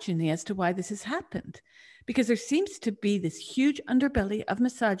misogyny as to why this has happened. Because there seems to be this huge underbelly of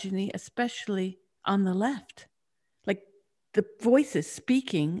misogyny, especially on the left. Like the voices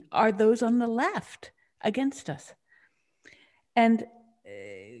speaking are those on the left against us. And,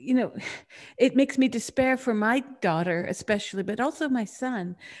 you know, it makes me despair for my daughter, especially, but also my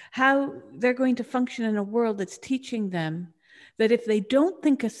son, how they're going to function in a world that's teaching them that if they don't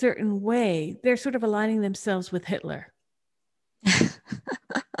think a certain way, they're sort of aligning themselves with Hitler.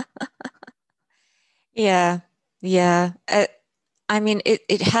 Yeah, yeah. I mean,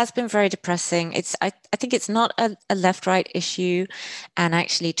 it has been very depressing. I think it's not a left-right issue, and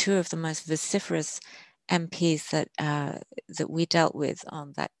actually two of the most vociferous MPs that we dealt with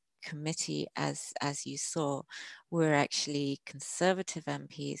on that committee, as you saw, were actually Conservative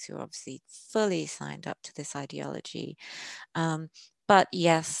MPs who obviously fully signed up to this ideology. But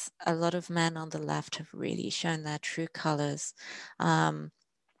yes, a lot of men on the left have really shown their true colors.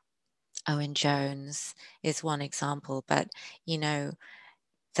 Owen Jones is one example, but you know,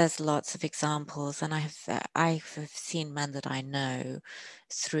 there's lots of examples, and I've seen men that I know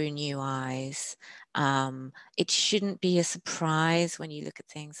through new eyes. It shouldn't be a surprise when you look at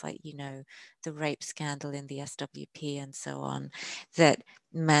things like, you know, the rape scandal in the SWP and so on, that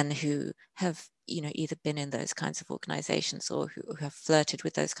men who have, you know, either been in those kinds of organizations or who have flirted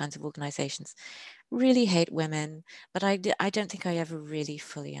with those kinds of organizations really hate women. But I don't think I ever really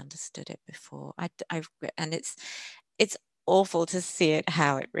fully understood it before. And it's awful to see it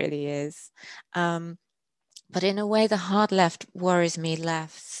how it really is. But in a way, the hard left worries me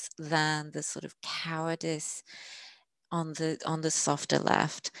less than the sort of cowardice on the softer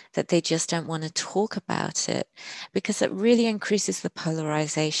left, that they just don't want to talk about it, because it really increases the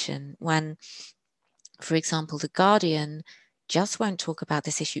polarization when, for example, The Guardian just won't talk about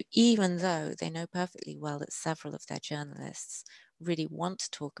this issue, even though they know perfectly well that several of their journalists really want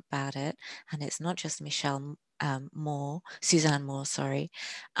to talk about it. And it's not just Suzanne Moore, sorry.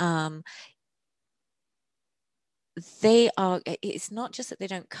 It's not just that they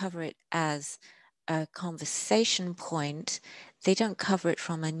don't cover it as a conversation point, they don't cover it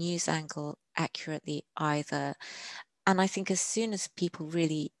from a news angle accurately either. And I think as soon as people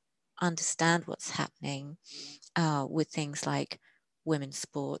really understand what's happening with things like women's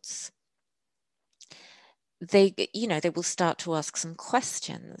sports, they will start to ask some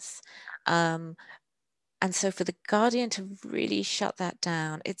questions. And so for The Guardian to really shut that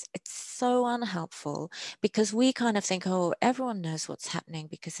down, it's so unhelpful, because we kind of think, oh, everyone knows what's happening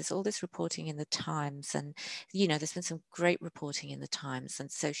because there's all this reporting in the Times, and, you know, there's been some great reporting in the Times.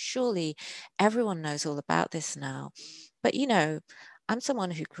 And so surely everyone knows all about this now. But, you know, I'm someone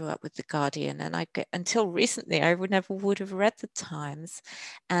who grew up with The Guardian, and until recently, I never would have read the Times.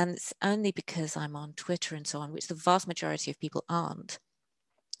 And it's only because I'm on Twitter and so on, which the vast majority of people aren't,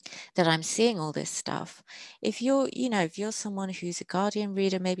 that I'm seeing all this stuff. If you're, if you're someone who's a Guardian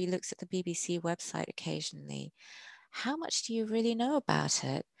reader, maybe looks at the BBC website occasionally, how much do you really know about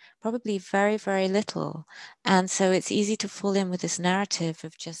it? Probably very, very little. And so it's easy to fall in with this narrative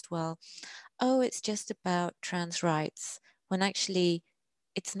of just, well, oh, it's just about trans rights, when actually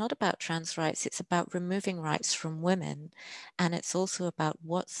it's not about trans rights, it's about removing rights from women. And it's also about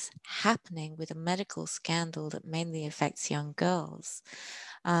what's happening with a medical scandal that mainly affects young girls.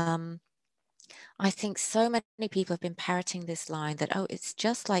 I think so many people have been parroting this line that, oh, it's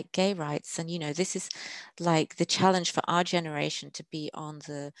just like gay rights. And, this is like the challenge for our generation to be on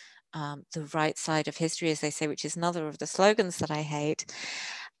the right side of history, as they say, which is another of the slogans that I hate.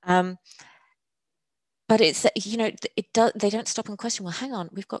 But it's, they don't stop and question, well, hang on,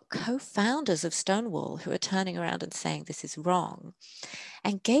 we've got co-founders of Stonewall who are turning around and saying this is wrong.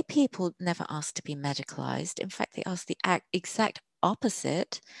 And gay people never asked to be medicalized. In fact, they asked the exact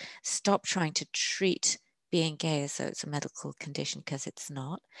opposite. Stop trying to treat being gay as though it's a medical condition, because it's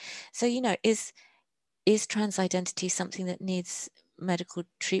not. So, is trans identity something that needs medical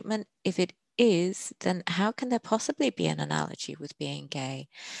treatment? If it is, then how can there possibly be an analogy with being gay?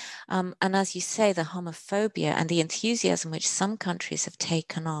 And as you say, the homophobia and the enthusiasm which some countries have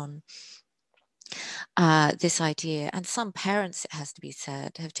taken on this idea, and some parents, it has to be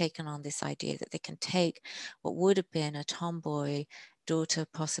said, have taken on this idea that they can take what would have been a tomboy daughter,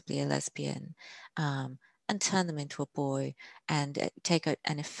 possibly a lesbian, and turn them into a boy, and take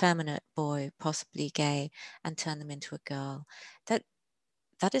an effeminate boy, possibly gay, and turn them into a girl.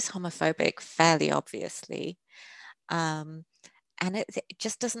 That is homophobic, fairly obviously. And it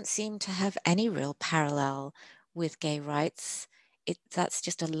just doesn't seem to have any real parallel with gay rights. That's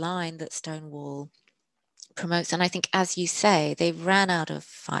just a line that Stonewall promotes. And I think, as you say, they ran out of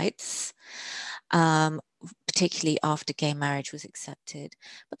fights, particularly after gay marriage was accepted.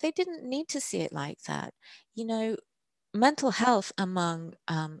 But they didn't need to see it like that. Mental health among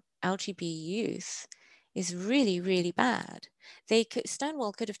LGBT youth is really, really bad.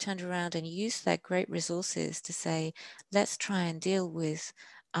 Stonewall could have turned around and used their great resources to say, let's try and deal with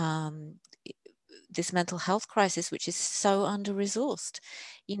this mental health crisis, which is so under-resourced.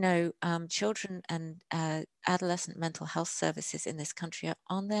 Children and adolescent mental health services in this country are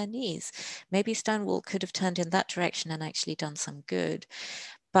on their knees. Maybe Stonewall could have turned in that direction and actually done some good.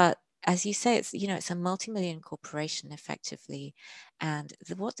 But as you say, it's a multi-million corporation effectively. And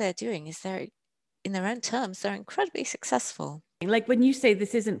what they're doing is in their own terms, they're incredibly successful. Like when you say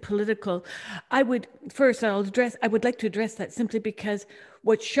this isn't political, I would like to address that simply because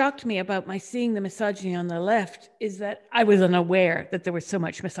what shocked me about my seeing the misogyny on the left is that I was unaware that there was so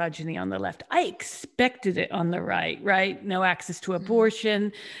much misogyny on the left. I expected it on the right? No access to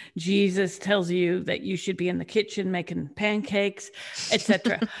abortion. Jesus tells you that you should be in the kitchen making pancakes,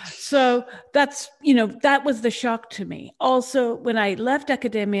 etc. So that's, that was the shock to me. Also, when I left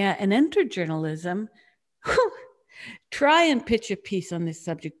academia and entered journalism, try and pitch a piece on this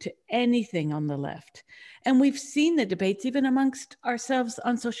subject to anything on the left. And we've seen the debates even amongst ourselves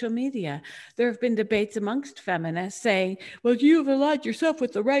on social media. There have been debates amongst feminists saying, well, you've allied yourself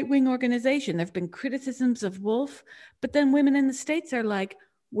with the right-wing organization. There have been criticisms of Wolf, but then women in the States are like,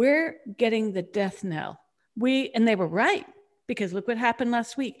 we're getting the death knell. And they were right, because look what happened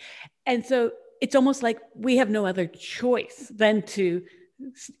last week. And so it's almost like we have no other choice than to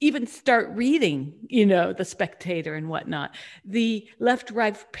even start reading, the Spectator and whatnot. The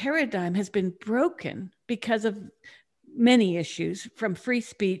left-right paradigm has been broken because of many issues, from free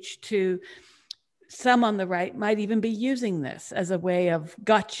speech to some on the right might even be using this as a way of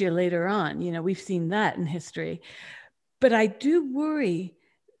gotcha later on. We've seen that in history. But I do worry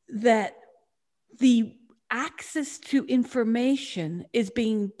that the access to information is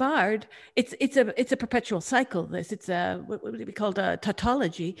being barred. It's a perpetual cycle. It's what would it be called, a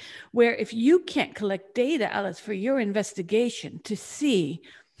tautology, where if you can't collect data, Alice, for your investigation to see,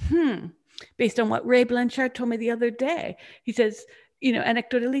 based on what Ray Blanchard told me the other day, he says,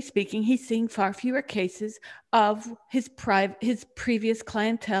 anecdotally speaking, he's seeing far fewer cases of his previous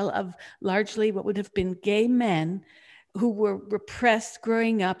clientele of largely what would have been gay men who were repressed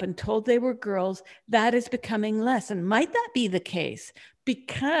growing up and told they were girls. That is becoming less. And might that be the case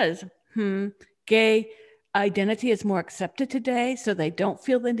because gay identity is more accepted today, so they don't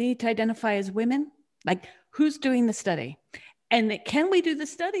feel the need to identify as women? Like, who's doing the study? And can we do the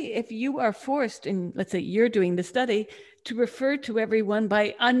study if you are forced, and let's say you're doing the study, to refer to everyone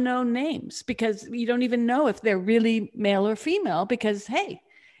by unknown names because you don't even know if they're really male or female, because, hey,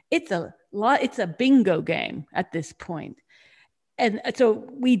 it's a bingo game at this point. And so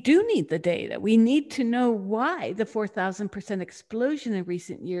we do need the data. We need to know why the 4,000% explosion in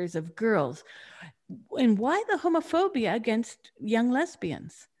recent years of girls and why the homophobia against young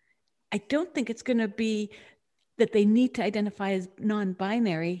lesbians. I don't think it's going to be that they need to identify as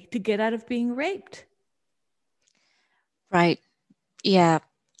non-binary to get out of being raped. Right. Yeah.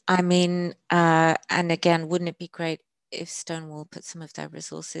 I mean, and again, wouldn't it be great if Stonewall put some of their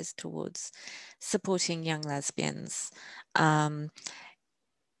resources towards supporting young lesbians? And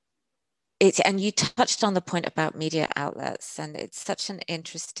you touched on the point about media outlets, and it's such an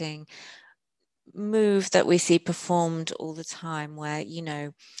interesting move that we see performed all the time where, you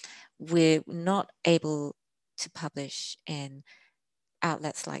know, we're not able to publish in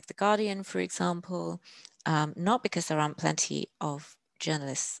outlets like The Guardian, for example, not because there aren't plenty of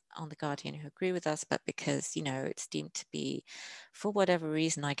journalists on The Guardian who agree with us, but because, you know, it's deemed to be, for whatever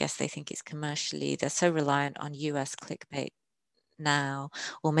reason, I guess they think it's commercially, they're so reliant on US clickbait now,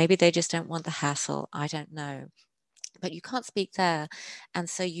 or maybe they just don't want the hassle, I don't know. But you can't speak there. And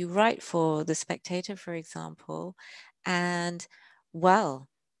so you write for The Spectator, for example, and well,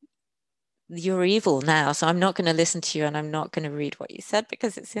 you're evil now, so I'm not going to listen to you and I'm not going to read what you said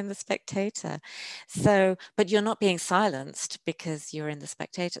because it's in The Spectator. So, but you're not being silenced because you're in The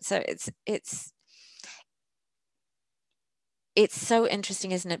Spectator. So it's so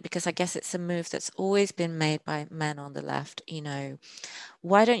interesting, isn't it? Because I guess it's a move that's always been made by men on the left. You know,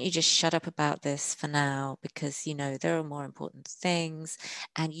 why don't you just shut up about this for now? Because, you know, there are more important things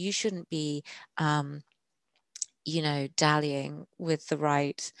and you shouldn't be, you know, dallying with the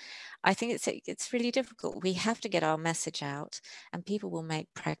right. I think it's really difficult. We have to get our message out and people will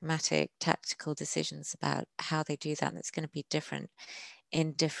make pragmatic, tactical decisions about how they do that. And it's going to be different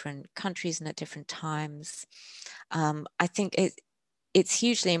in different countries and at different times. I think it's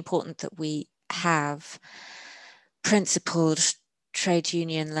hugely important that we have principled trade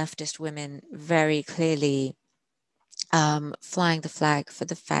union leftist women very clearly flying the flag for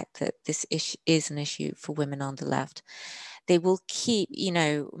the fact that this issue is an issue for women on the left. They will keep, you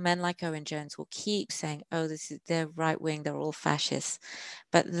know, men like Owen Jones will keep saying, oh, they're right wing, they're all fascists.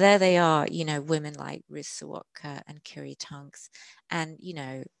 But there they are, you know, women like Ruth Sawatka and Kiri Tunks. And, you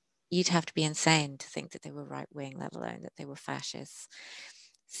know, you'd have to be insane to think that they were right wing, let alone that they were fascists.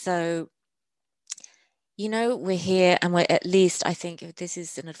 So, you know, we're here and we're, at least I think this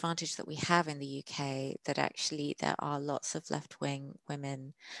is an advantage that we have in the UK, that actually there are lots of left-wing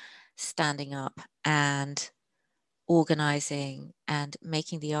women standing up and organizing and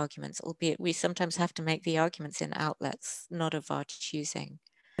making the arguments, albeit we sometimes have to make the arguments in outlets not of our choosing.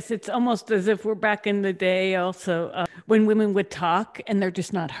 It's almost as if we're back in the day also when women would talk and they're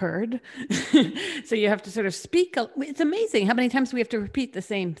just not heard. So you have to sort of speak. It's amazing how many times we have to repeat the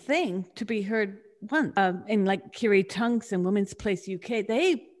same thing to be heard once. And like Kiri Tunks and Women's Place UK,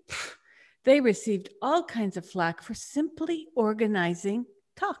 they received all kinds of flack for simply organizing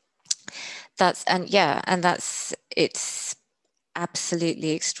talk. It's absolutely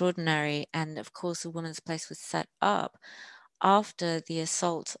extraordinary. And of course, A Woman's Place was set up after the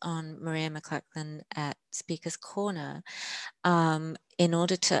assault on Maria McLachlan at Speaker's Corner, in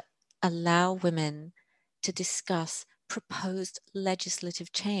order to allow women to discuss proposed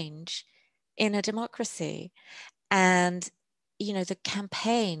legislative change in a democracy. And, you know, the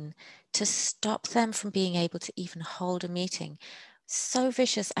campaign to stop them from being able to even hold a meeting, so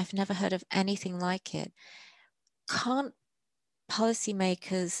vicious. I've never heard of anything like it. Can't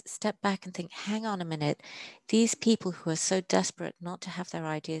policymakers step back and think, hang on a minute, these people who are so desperate not to have their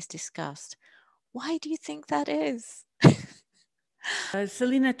ideas discussed, why do you think that is?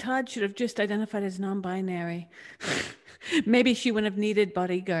 Selena Todd should have just identified as non-binary. Maybe she wouldn't have needed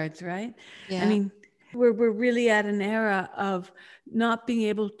bodyguards, right? Yeah. I mean, we're really at an era of not being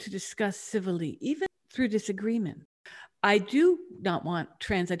able to discuss civilly, even through disagreement. I do not want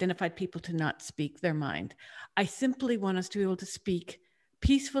trans-identified people to not speak their mind. I simply want us to be able to speak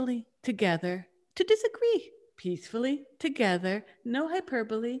peacefully together, to disagree peacefully together, no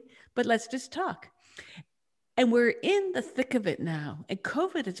hyperbole, but let's just talk. And we're in the thick of it now. And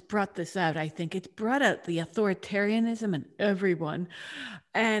COVID has brought this out, I think. It's brought out the authoritarianism in everyone.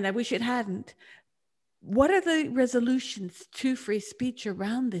 And I wish it hadn't. What are the resolutions to free speech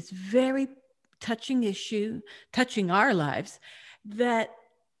around this very touching issue, touching our lives, that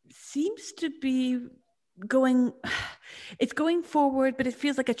seems to be going, it's going forward, but it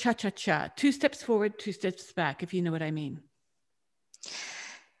feels like a cha-cha-cha. 2 steps forward, 2 steps back, if you know what I mean.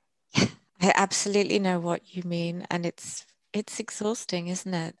 I absolutely know what you mean. And it's exhausting,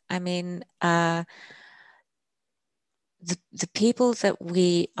 isn't it? I mean, the people that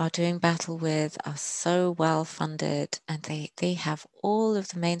we are doing battle with are so well funded, and they have all of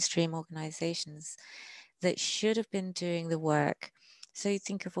the mainstream organizations that should have been doing the work. So you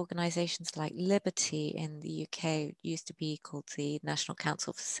think of organizations like Liberty in the UK, it used to be called the National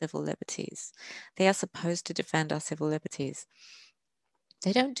Council for Civil Liberties. They are supposed to defend our civil liberties.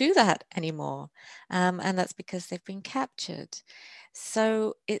 They don't do that anymore. And that's because they've been captured.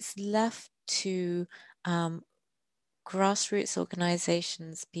 So it's left to grassroots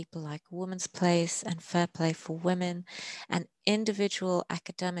organizations, people like Women's Place and Fair Play for Women, and individual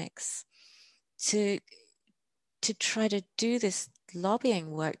academics to try to do this lobbying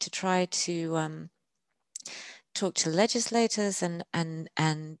work, to try to talk to legislators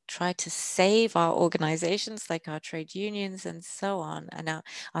and try to save our organizations like our trade unions and so on, and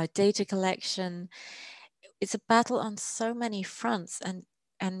our data collection. It's a battle on so many fronts,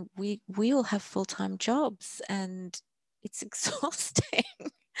 and we all have full-time jobs, and it's exhausting.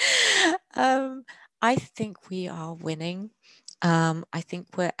 I think we are winning. I think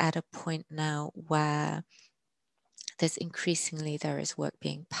we're at a point now where there is work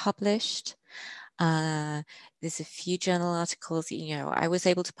being published. There's a few journal articles, I was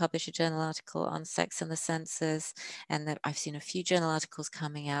able to publish a journal article on sex and the census, and I've seen a few journal articles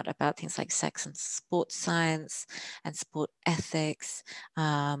coming out about things like sex and sports science and sport ethics.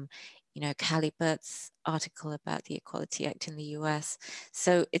 Callie Burt's article about the Equality Act in the US.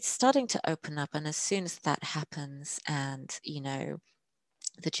 So it's starting to open up, and as soon as that happens, and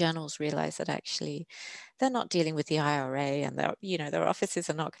the journals realize that actually they're not dealing with the IRA, and their offices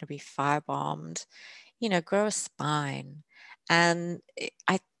are not going to be firebombed, grow a spine. And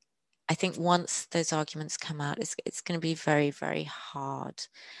I think once those arguments come out, it's going to be very, very hard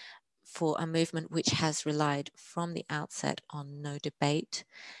for a movement which has relied from the outset on no debate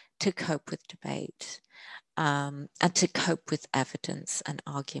to cope with debate. And to cope with evidence and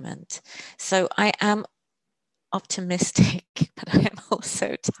argument. So I am optimistic, but I am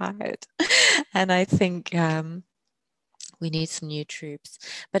also tired. And I think we need some new troops.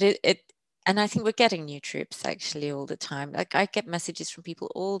 But and I think we're getting new troops actually all the time. Like, I get messages from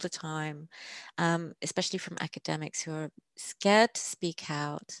people all the time, especially from academics who are scared to speak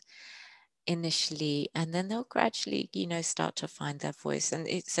out initially, and then they'll gradually, start to find their voice. And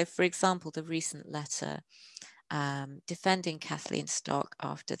so, for example, the recent letter defending Kathleen Stock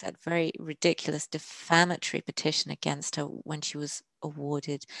after that very ridiculous defamatory petition against her when she was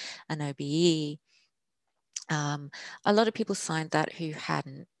awarded an OBE. A lot of people signed that who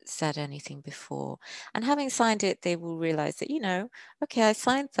hadn't said anything before, and having signed it, they will realize that, okay, I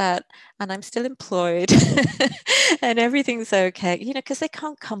signed that and I'm still employed and everything's okay, because they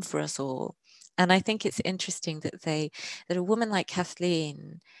can't come for us all. And I think it's interesting that a woman like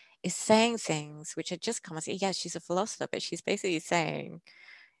Kathleen is saying things which are just come and say, yeah, she's a philosopher, but she's basically saying,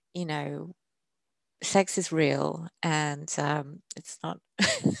 sex is real, and it's not,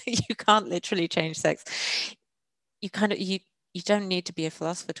 you can't literally change sex. You don't need to be a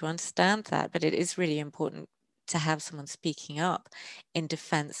philosopher to understand that, but it is really important to have someone speaking up in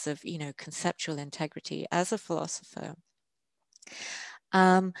defense of, conceptual integrity as a philosopher.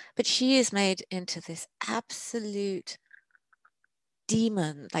 But she is made into this absolute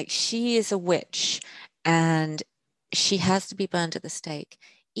demon. Like, she is a witch and she has to be burned at the stake,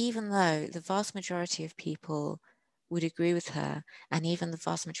 even though the vast majority of people would agree with her, and even the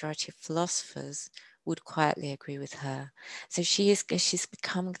vast majority of philosophers would quietly agree with her. So she's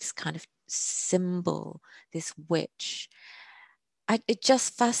become this kind of symbol, this witch. It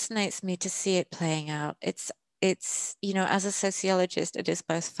just fascinates me to see it playing out. It's as a sociologist, it is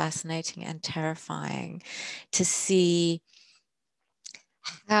both fascinating and terrifying to see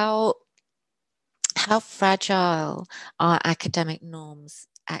how fragile our academic norms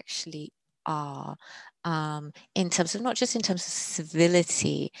actually are, in terms of, not just in terms of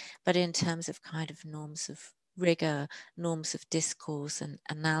civility, but in terms of kind of norms of rigor, norms of discourse and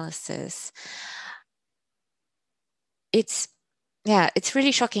analysis. It's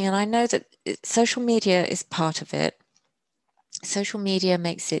really shocking. And I know that social media is part of it. Social media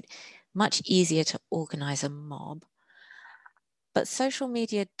makes it much easier to organize a mob. But social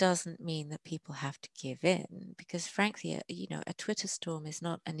media doesn't mean that people have to give in, because frankly, a Twitter storm is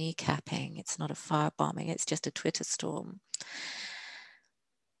not a kneecapping, it's not a firebombing, it's just a Twitter storm.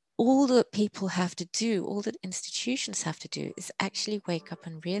 All that people have to do, all that institutions have to do, is actually wake up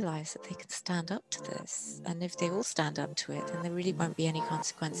and realize that they can stand up to this. And if they all stand up to it, then there really won't be any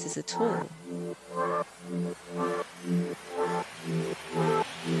consequences at all.